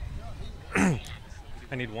 Yep.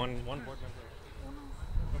 I need one board member.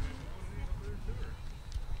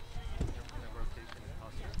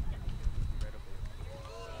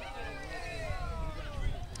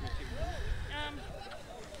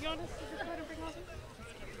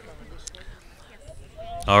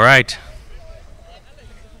 All right.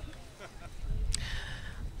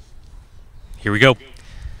 Here we go.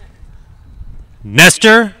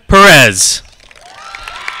 Nestor Perez.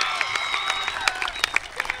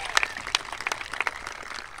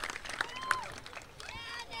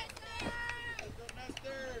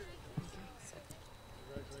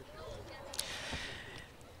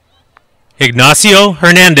 Ignacio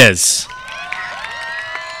Hernandez.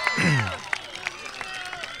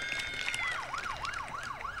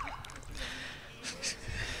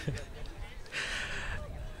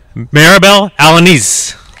 Maribel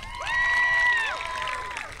Alanis.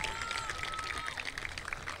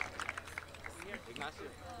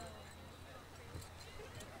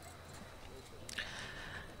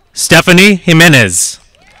 Stephanie Jimenez.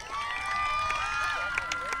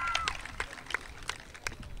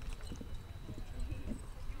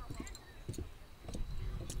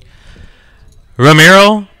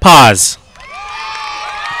 Ramiro Paz.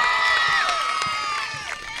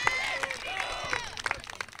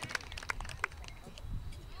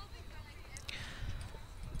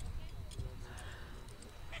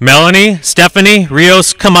 Melanie Stephanie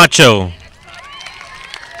Rios Camacho.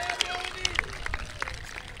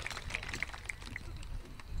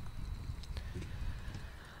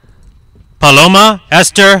 Paloma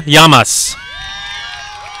Esther Llamas.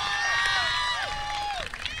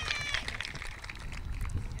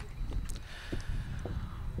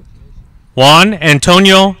 Juan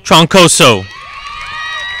Antonio Troncoso.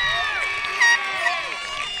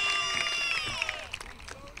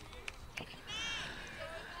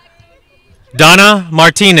 Donna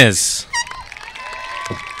Martinez.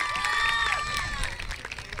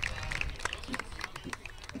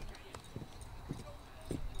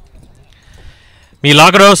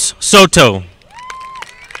 Milagros Soto.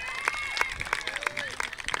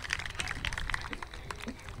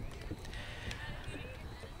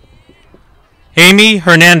 Amy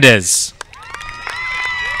Hernandez.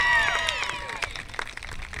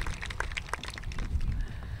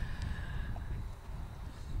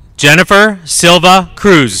 Jennifer Silva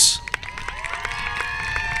Cruz.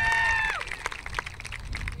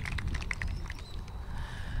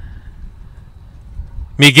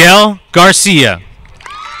 Miguel Garcia.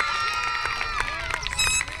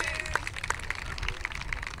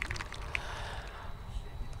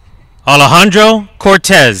 Alejandro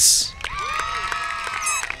Cortez.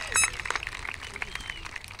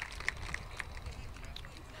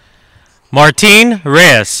 Martín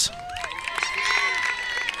Reyes.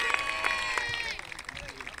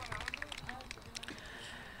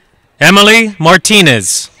 Emily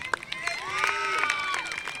Martinez.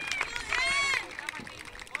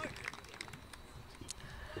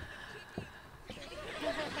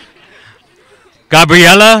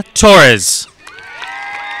 Gabriela Torres.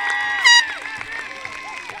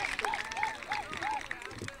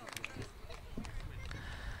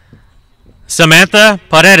 Samantha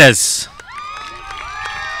Paredes.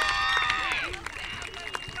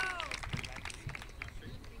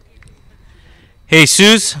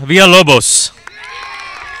 Jesus Villalobos.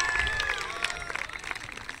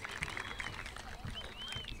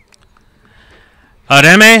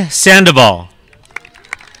 Areme Sandoval.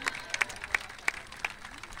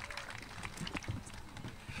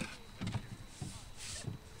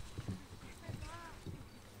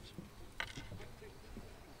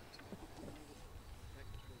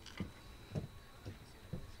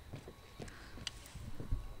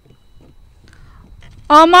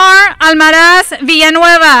 Omar Almaraz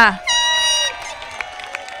Villanueva.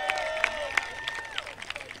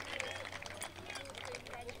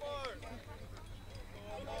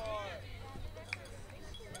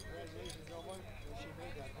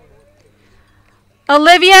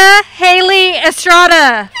 Olivia Haley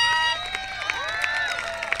Estrada.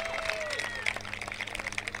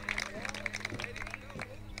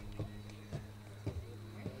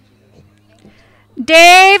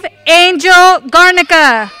 Dave Angel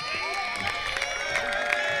Garnica.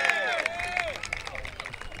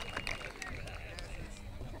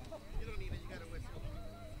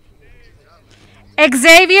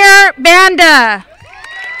 Xavier Banda.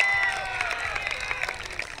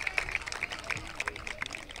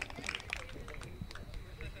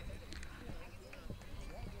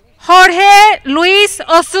 Jorge Luis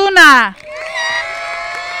Osuna.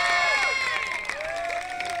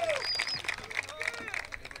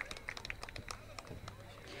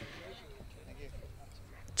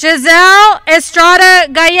 Giselle Estrada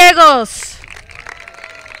Gallegos.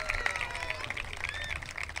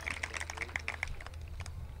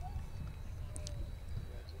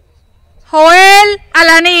 Joel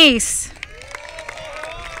Alanis.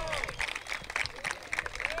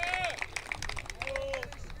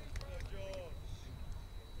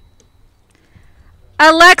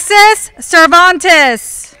 Alexis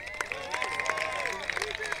Cervantes.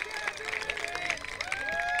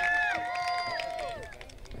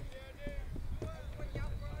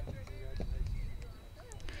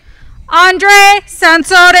 Andre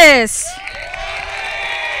Sansores.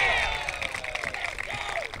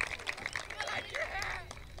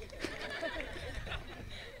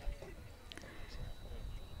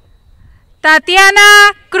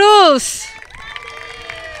 Tatiana Cruz.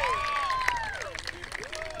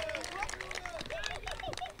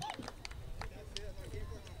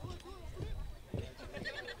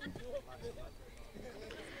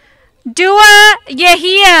 Dua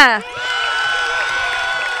Yehia.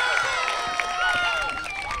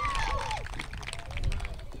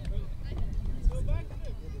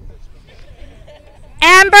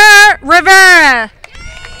 Amber Rivera.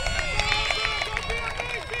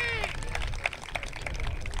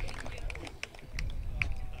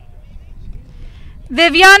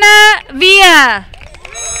 Viviana Villa.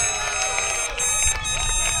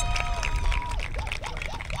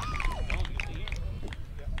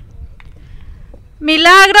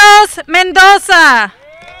 Milagros Mendoza.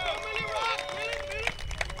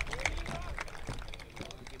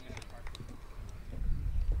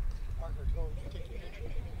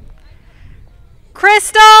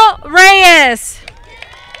 Crystal Reyes.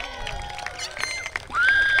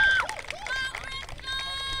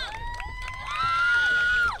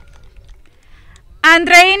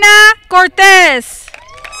 Andreina Cortez.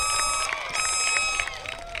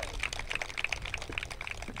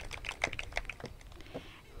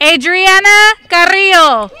 Adriana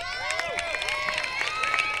Carrillo.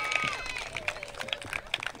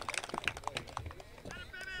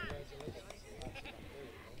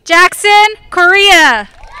 Jackson Correa.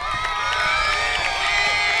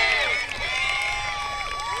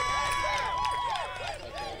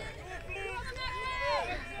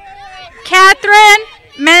 Catherine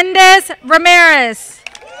Mendez Ramirez.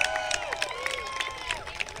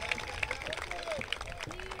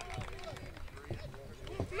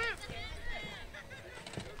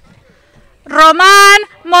 Roman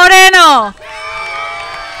Moreno.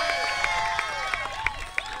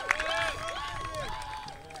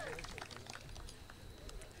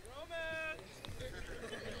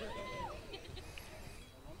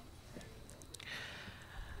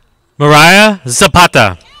 Mariah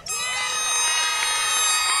Zapata.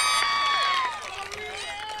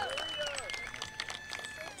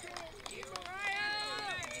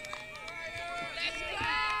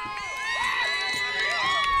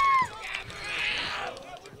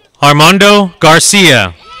 Armando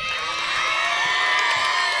Garcia.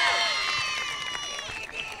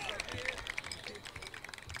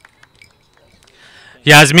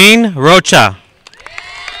 Yasmin Rocha.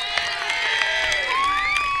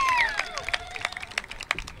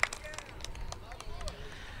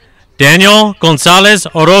 Daniel Gonzalez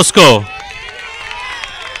Orozco.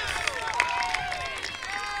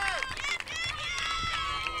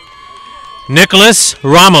 Nicholas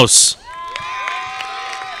Ramos.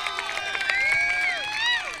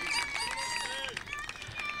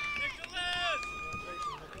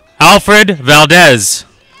 Alfred Valdez.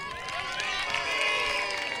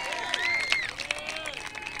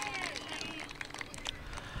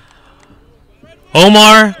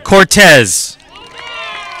 Omar Cortez.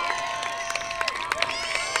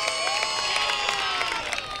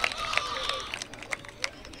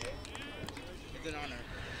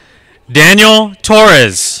 Daniel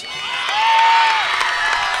Torres.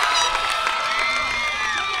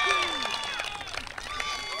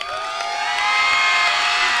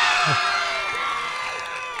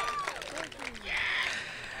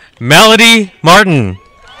 Melody Martin.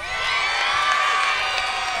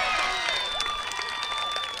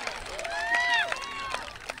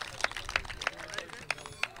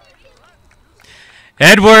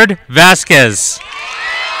 Edward Vasquez.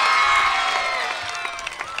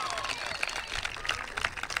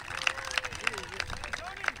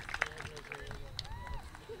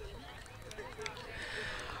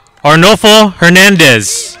 Arnolfo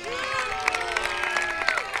Hernandez.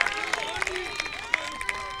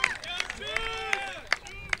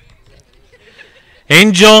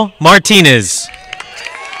 Angel Martinez.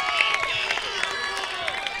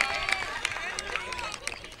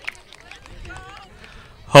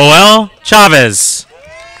 Joel Chavez.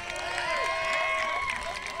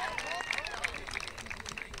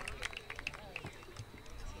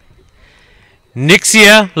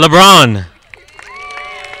 Nixia LeBron.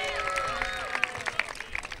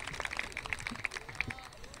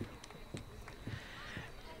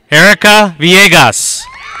 Erica Villegas.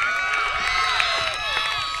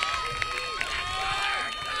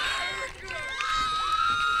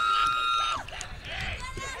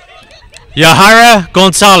 Yahara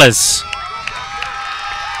Gonzalez.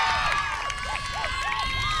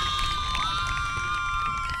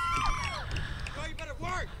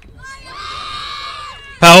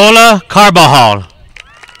 Paola Carbajal.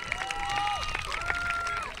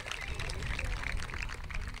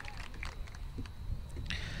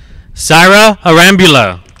 Syra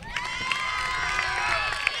Arambula.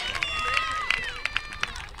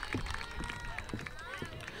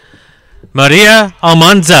 Maria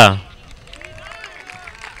Almanza.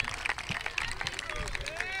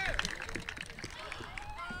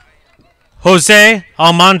 Jose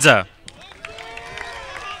Almanza.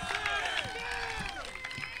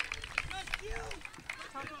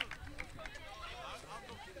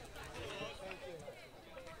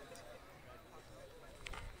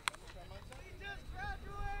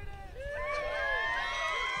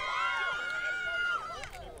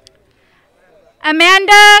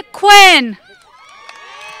 Amanda Quinn.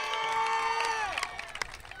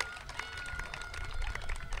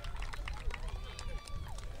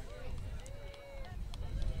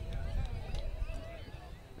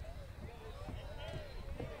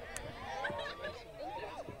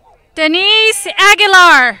 Denise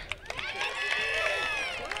Aguilar.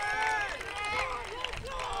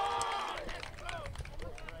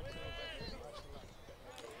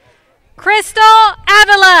 Crystal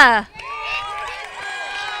Avila.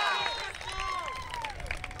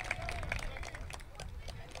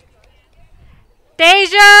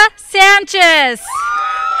 Deja Sanchez.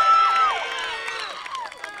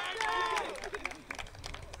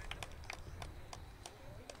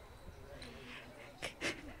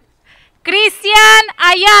 Cristian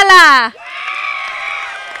Ayala.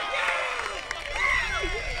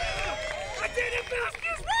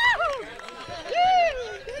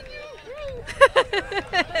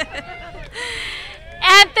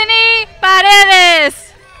 Anthony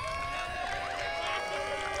Paredes.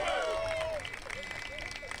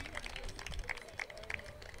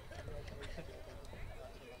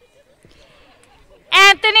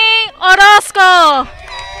 Anthony Orozco.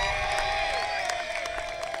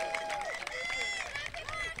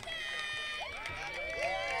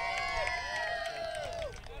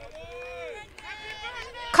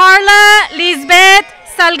 Carla Lisbeth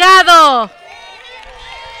Salgado.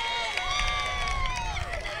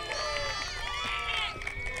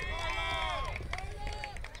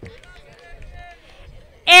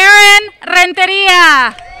 Aaron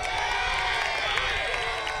Renteria.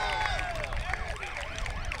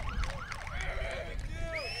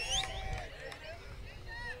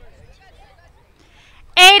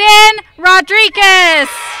 Aiden Rodriguez.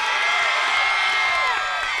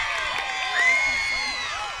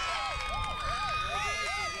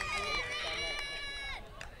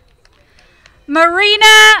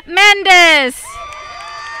 Marina Mendez.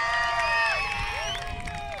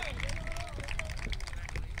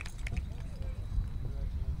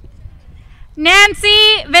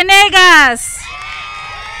 Nancy Venegas.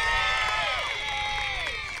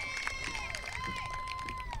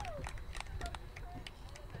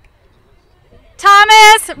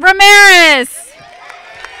 Thomas Ramirez.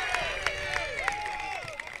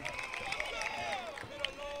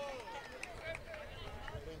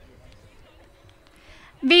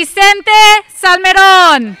 Vicente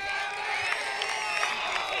Salmerón.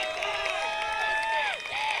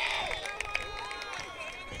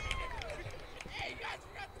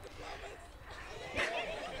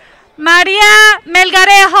 María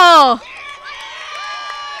Melgarejo.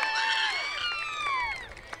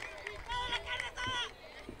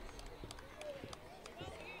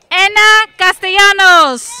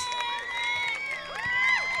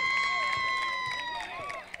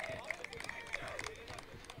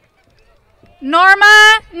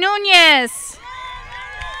 Norma Núñez.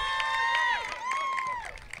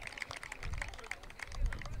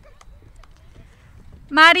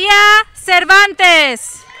 María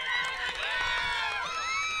Cervantes.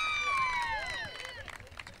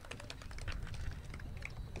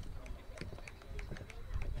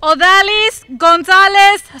 Odalis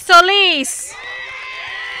González Solís.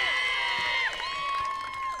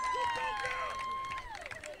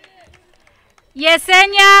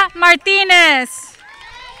 Yesenia Martínez.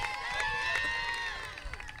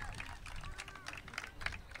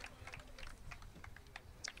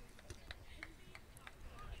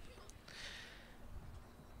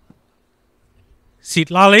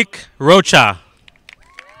 Citlalik Rocha.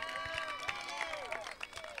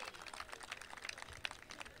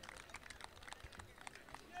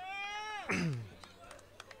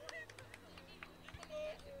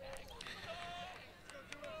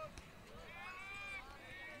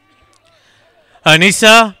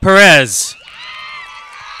 Anissa Perez.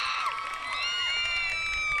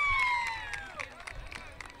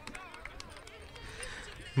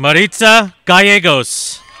 Maritza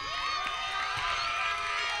Gallegos.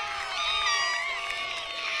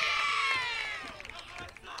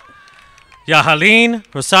 Yahalin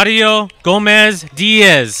Rosario Gomez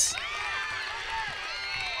Diaz.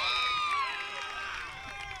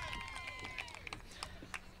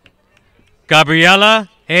 Gabriela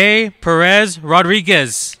A. Perez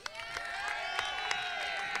Rodriguez.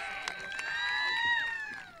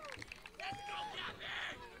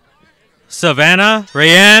 Savannah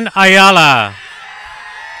Rayanne Ayala.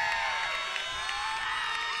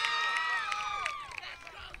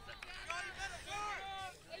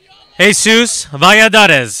 Jesus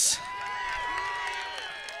Valladares.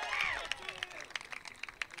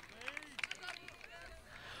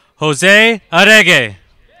 Jose Aregue.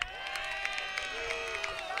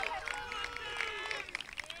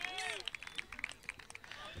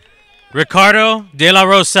 Ricardo De La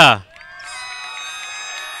Rosa.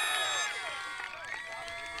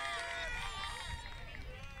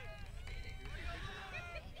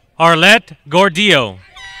 Arlette Gordillo.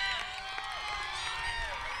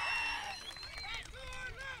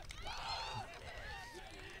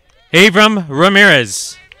 Abram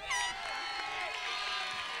Ramirez.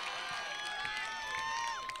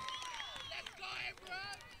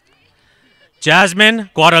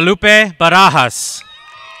 Jasmine Guadalupe Barajas.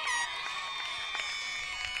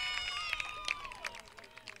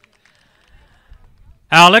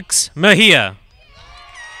 Alex Mejia.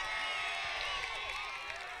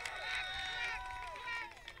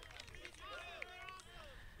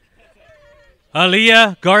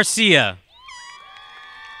 Aaliyah Garcia.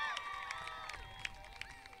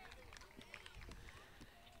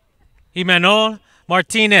 Imanol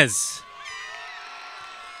Martinez.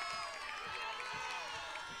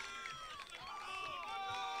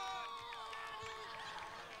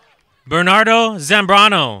 Bernardo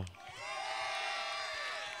Zambrano.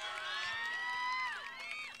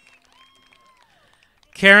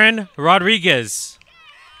 Karen Rodriguez.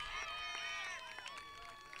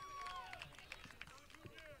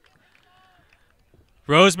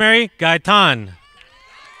 Rosemary Gaitan.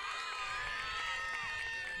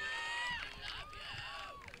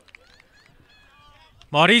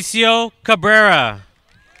 Mauricio Cabrera.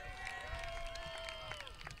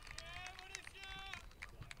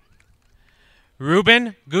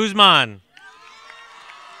 Ruben Guzman.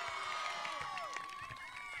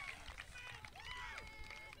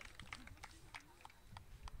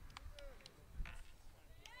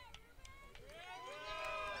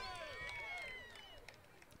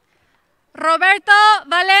 Roberto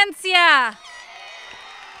Valencia.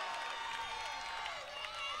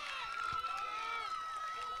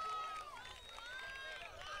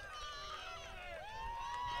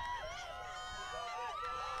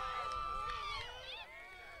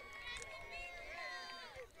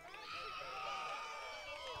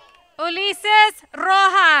 Ulises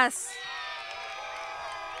Rojas.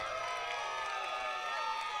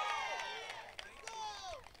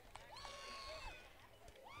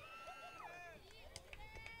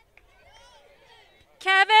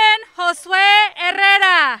 Kevin Josué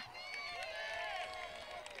Herrera.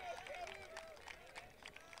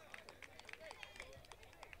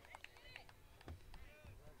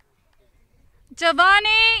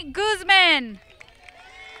 Giovanni Guzman.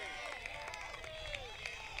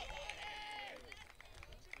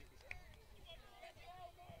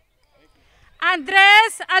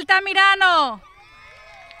 Andrés Altamirano.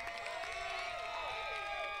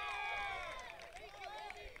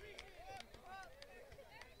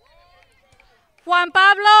 Juan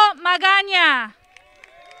Pablo Magaña.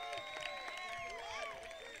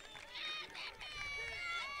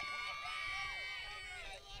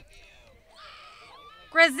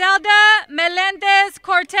 Griselda Melendez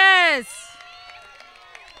Cortez.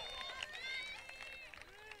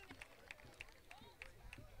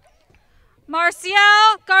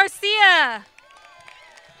 Marcial Garcia.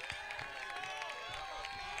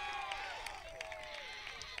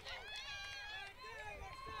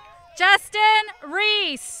 Justin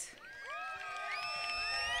Reese.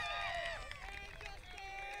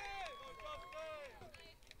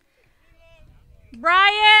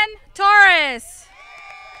 Brian Torres.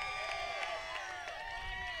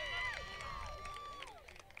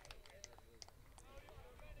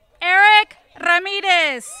 Eric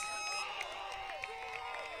Ramirez.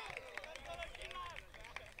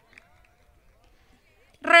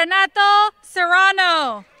 Renato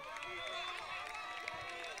Serrano.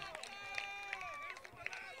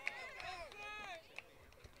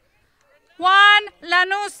 Juan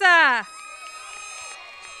Lanusa.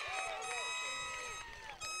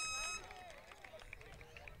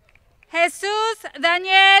 Jesús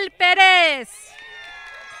Daniel Pérez.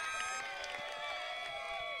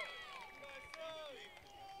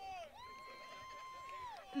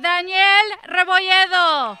 Daniel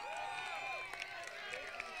Rebolledo.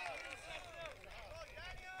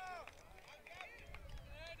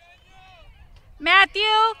 Matthew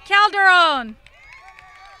Calderon.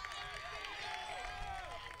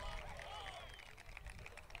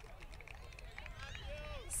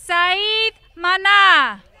 Said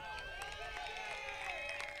Mana.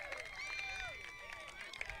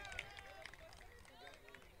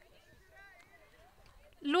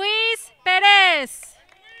 Luis Pérez.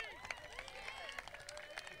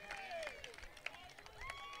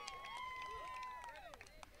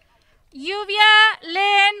 Lluvia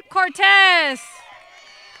Lynn Cortez.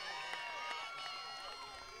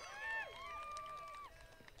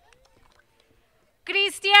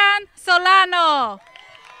 Cristian Solano.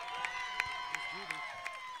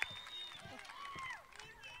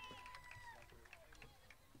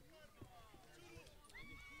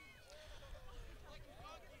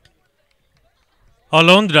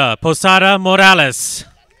 Alondra Posada Morales.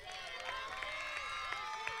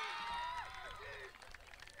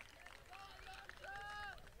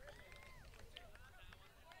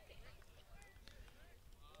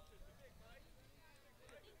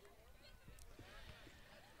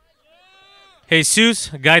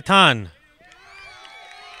 Jesus Gaitan.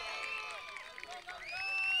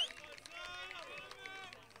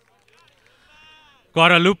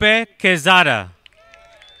 Guadalupe Quezada.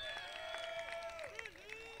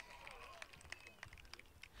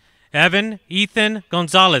 Evan Ethan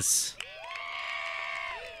Gonzalez.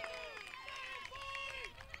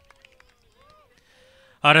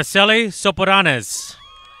 Araceli Soporanes.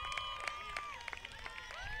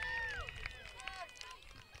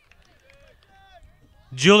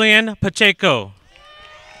 Julian Pacheco.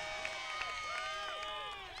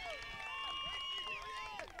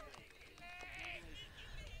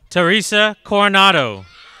 Teresa Coronado.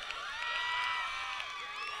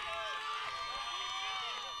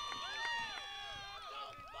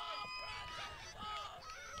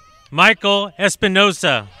 Michael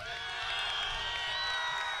Espinosa.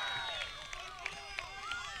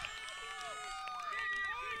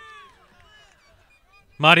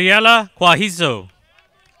 Mariela Cuajizo.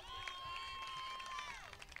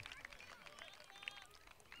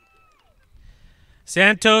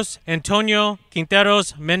 Santos Antonio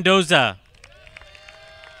Quinteros Mendoza.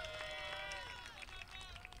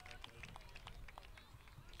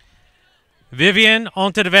 Vivian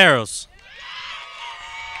Ontiveros.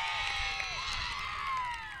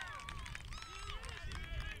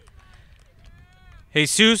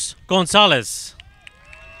 Jesus Gonzalez.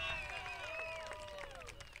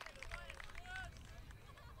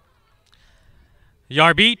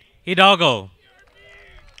 Yarbit Hidalgo.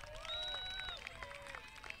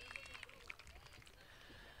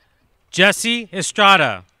 Jesse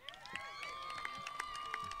Estrada.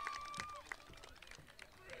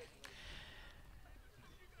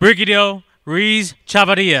 Brigido Ruiz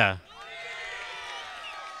Chavarria.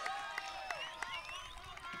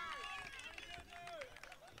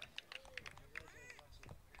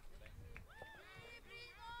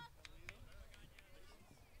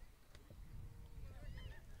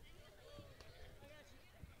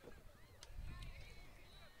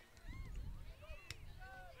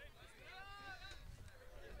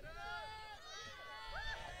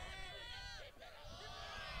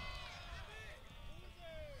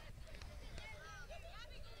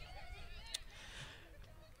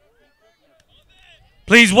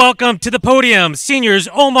 Please welcome to the podium seniors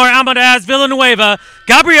Omar Amadaz Villanueva,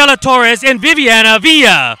 Gabriela Torres, and Viviana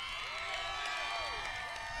Villa.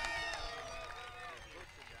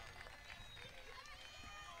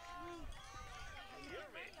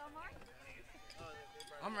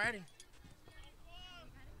 I'm ready.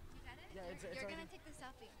 You're gonna take the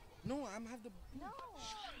selfie. No, I'm have the. No,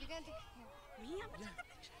 you're gonna take. Me? I'm gonna take the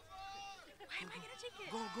picture. Why am I gonna take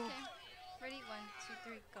it? Go. Okay. Ready? 1, 2,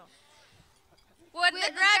 3, go. Would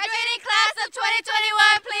the graduating class of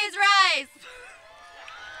 2021 please rise?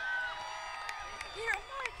 Here, oh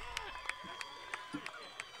my God.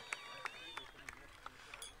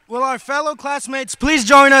 Will our fellow classmates please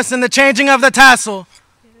join us in the changing of the tassel?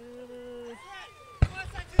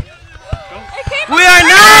 We are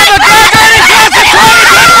now the graduating class of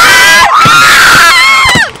 2021!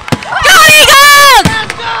 Go Eagles!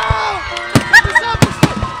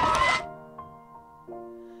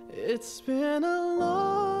 It's been a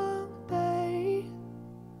long day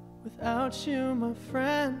without you, my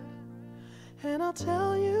friend, and I'll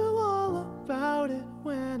tell you all about it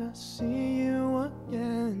when I see you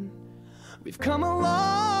again. We've come a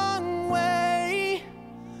long way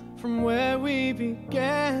from where we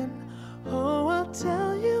began. Oh, I'll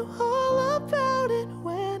tell you all about it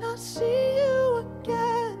when I see you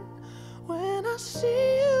again. When I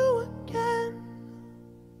see you again.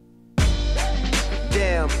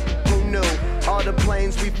 Damn, who knew? All the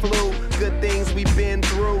planes we flew, good things we've been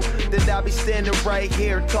through, that I'll be standing right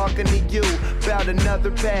here talking to you about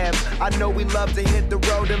another path. I know we love to hit the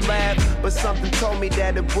road and laugh, but something told me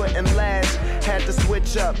that it wouldn't last. Had to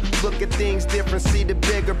switch up, look at things different, see the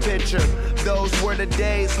bigger picture. Those were the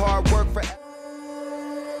days, hard work for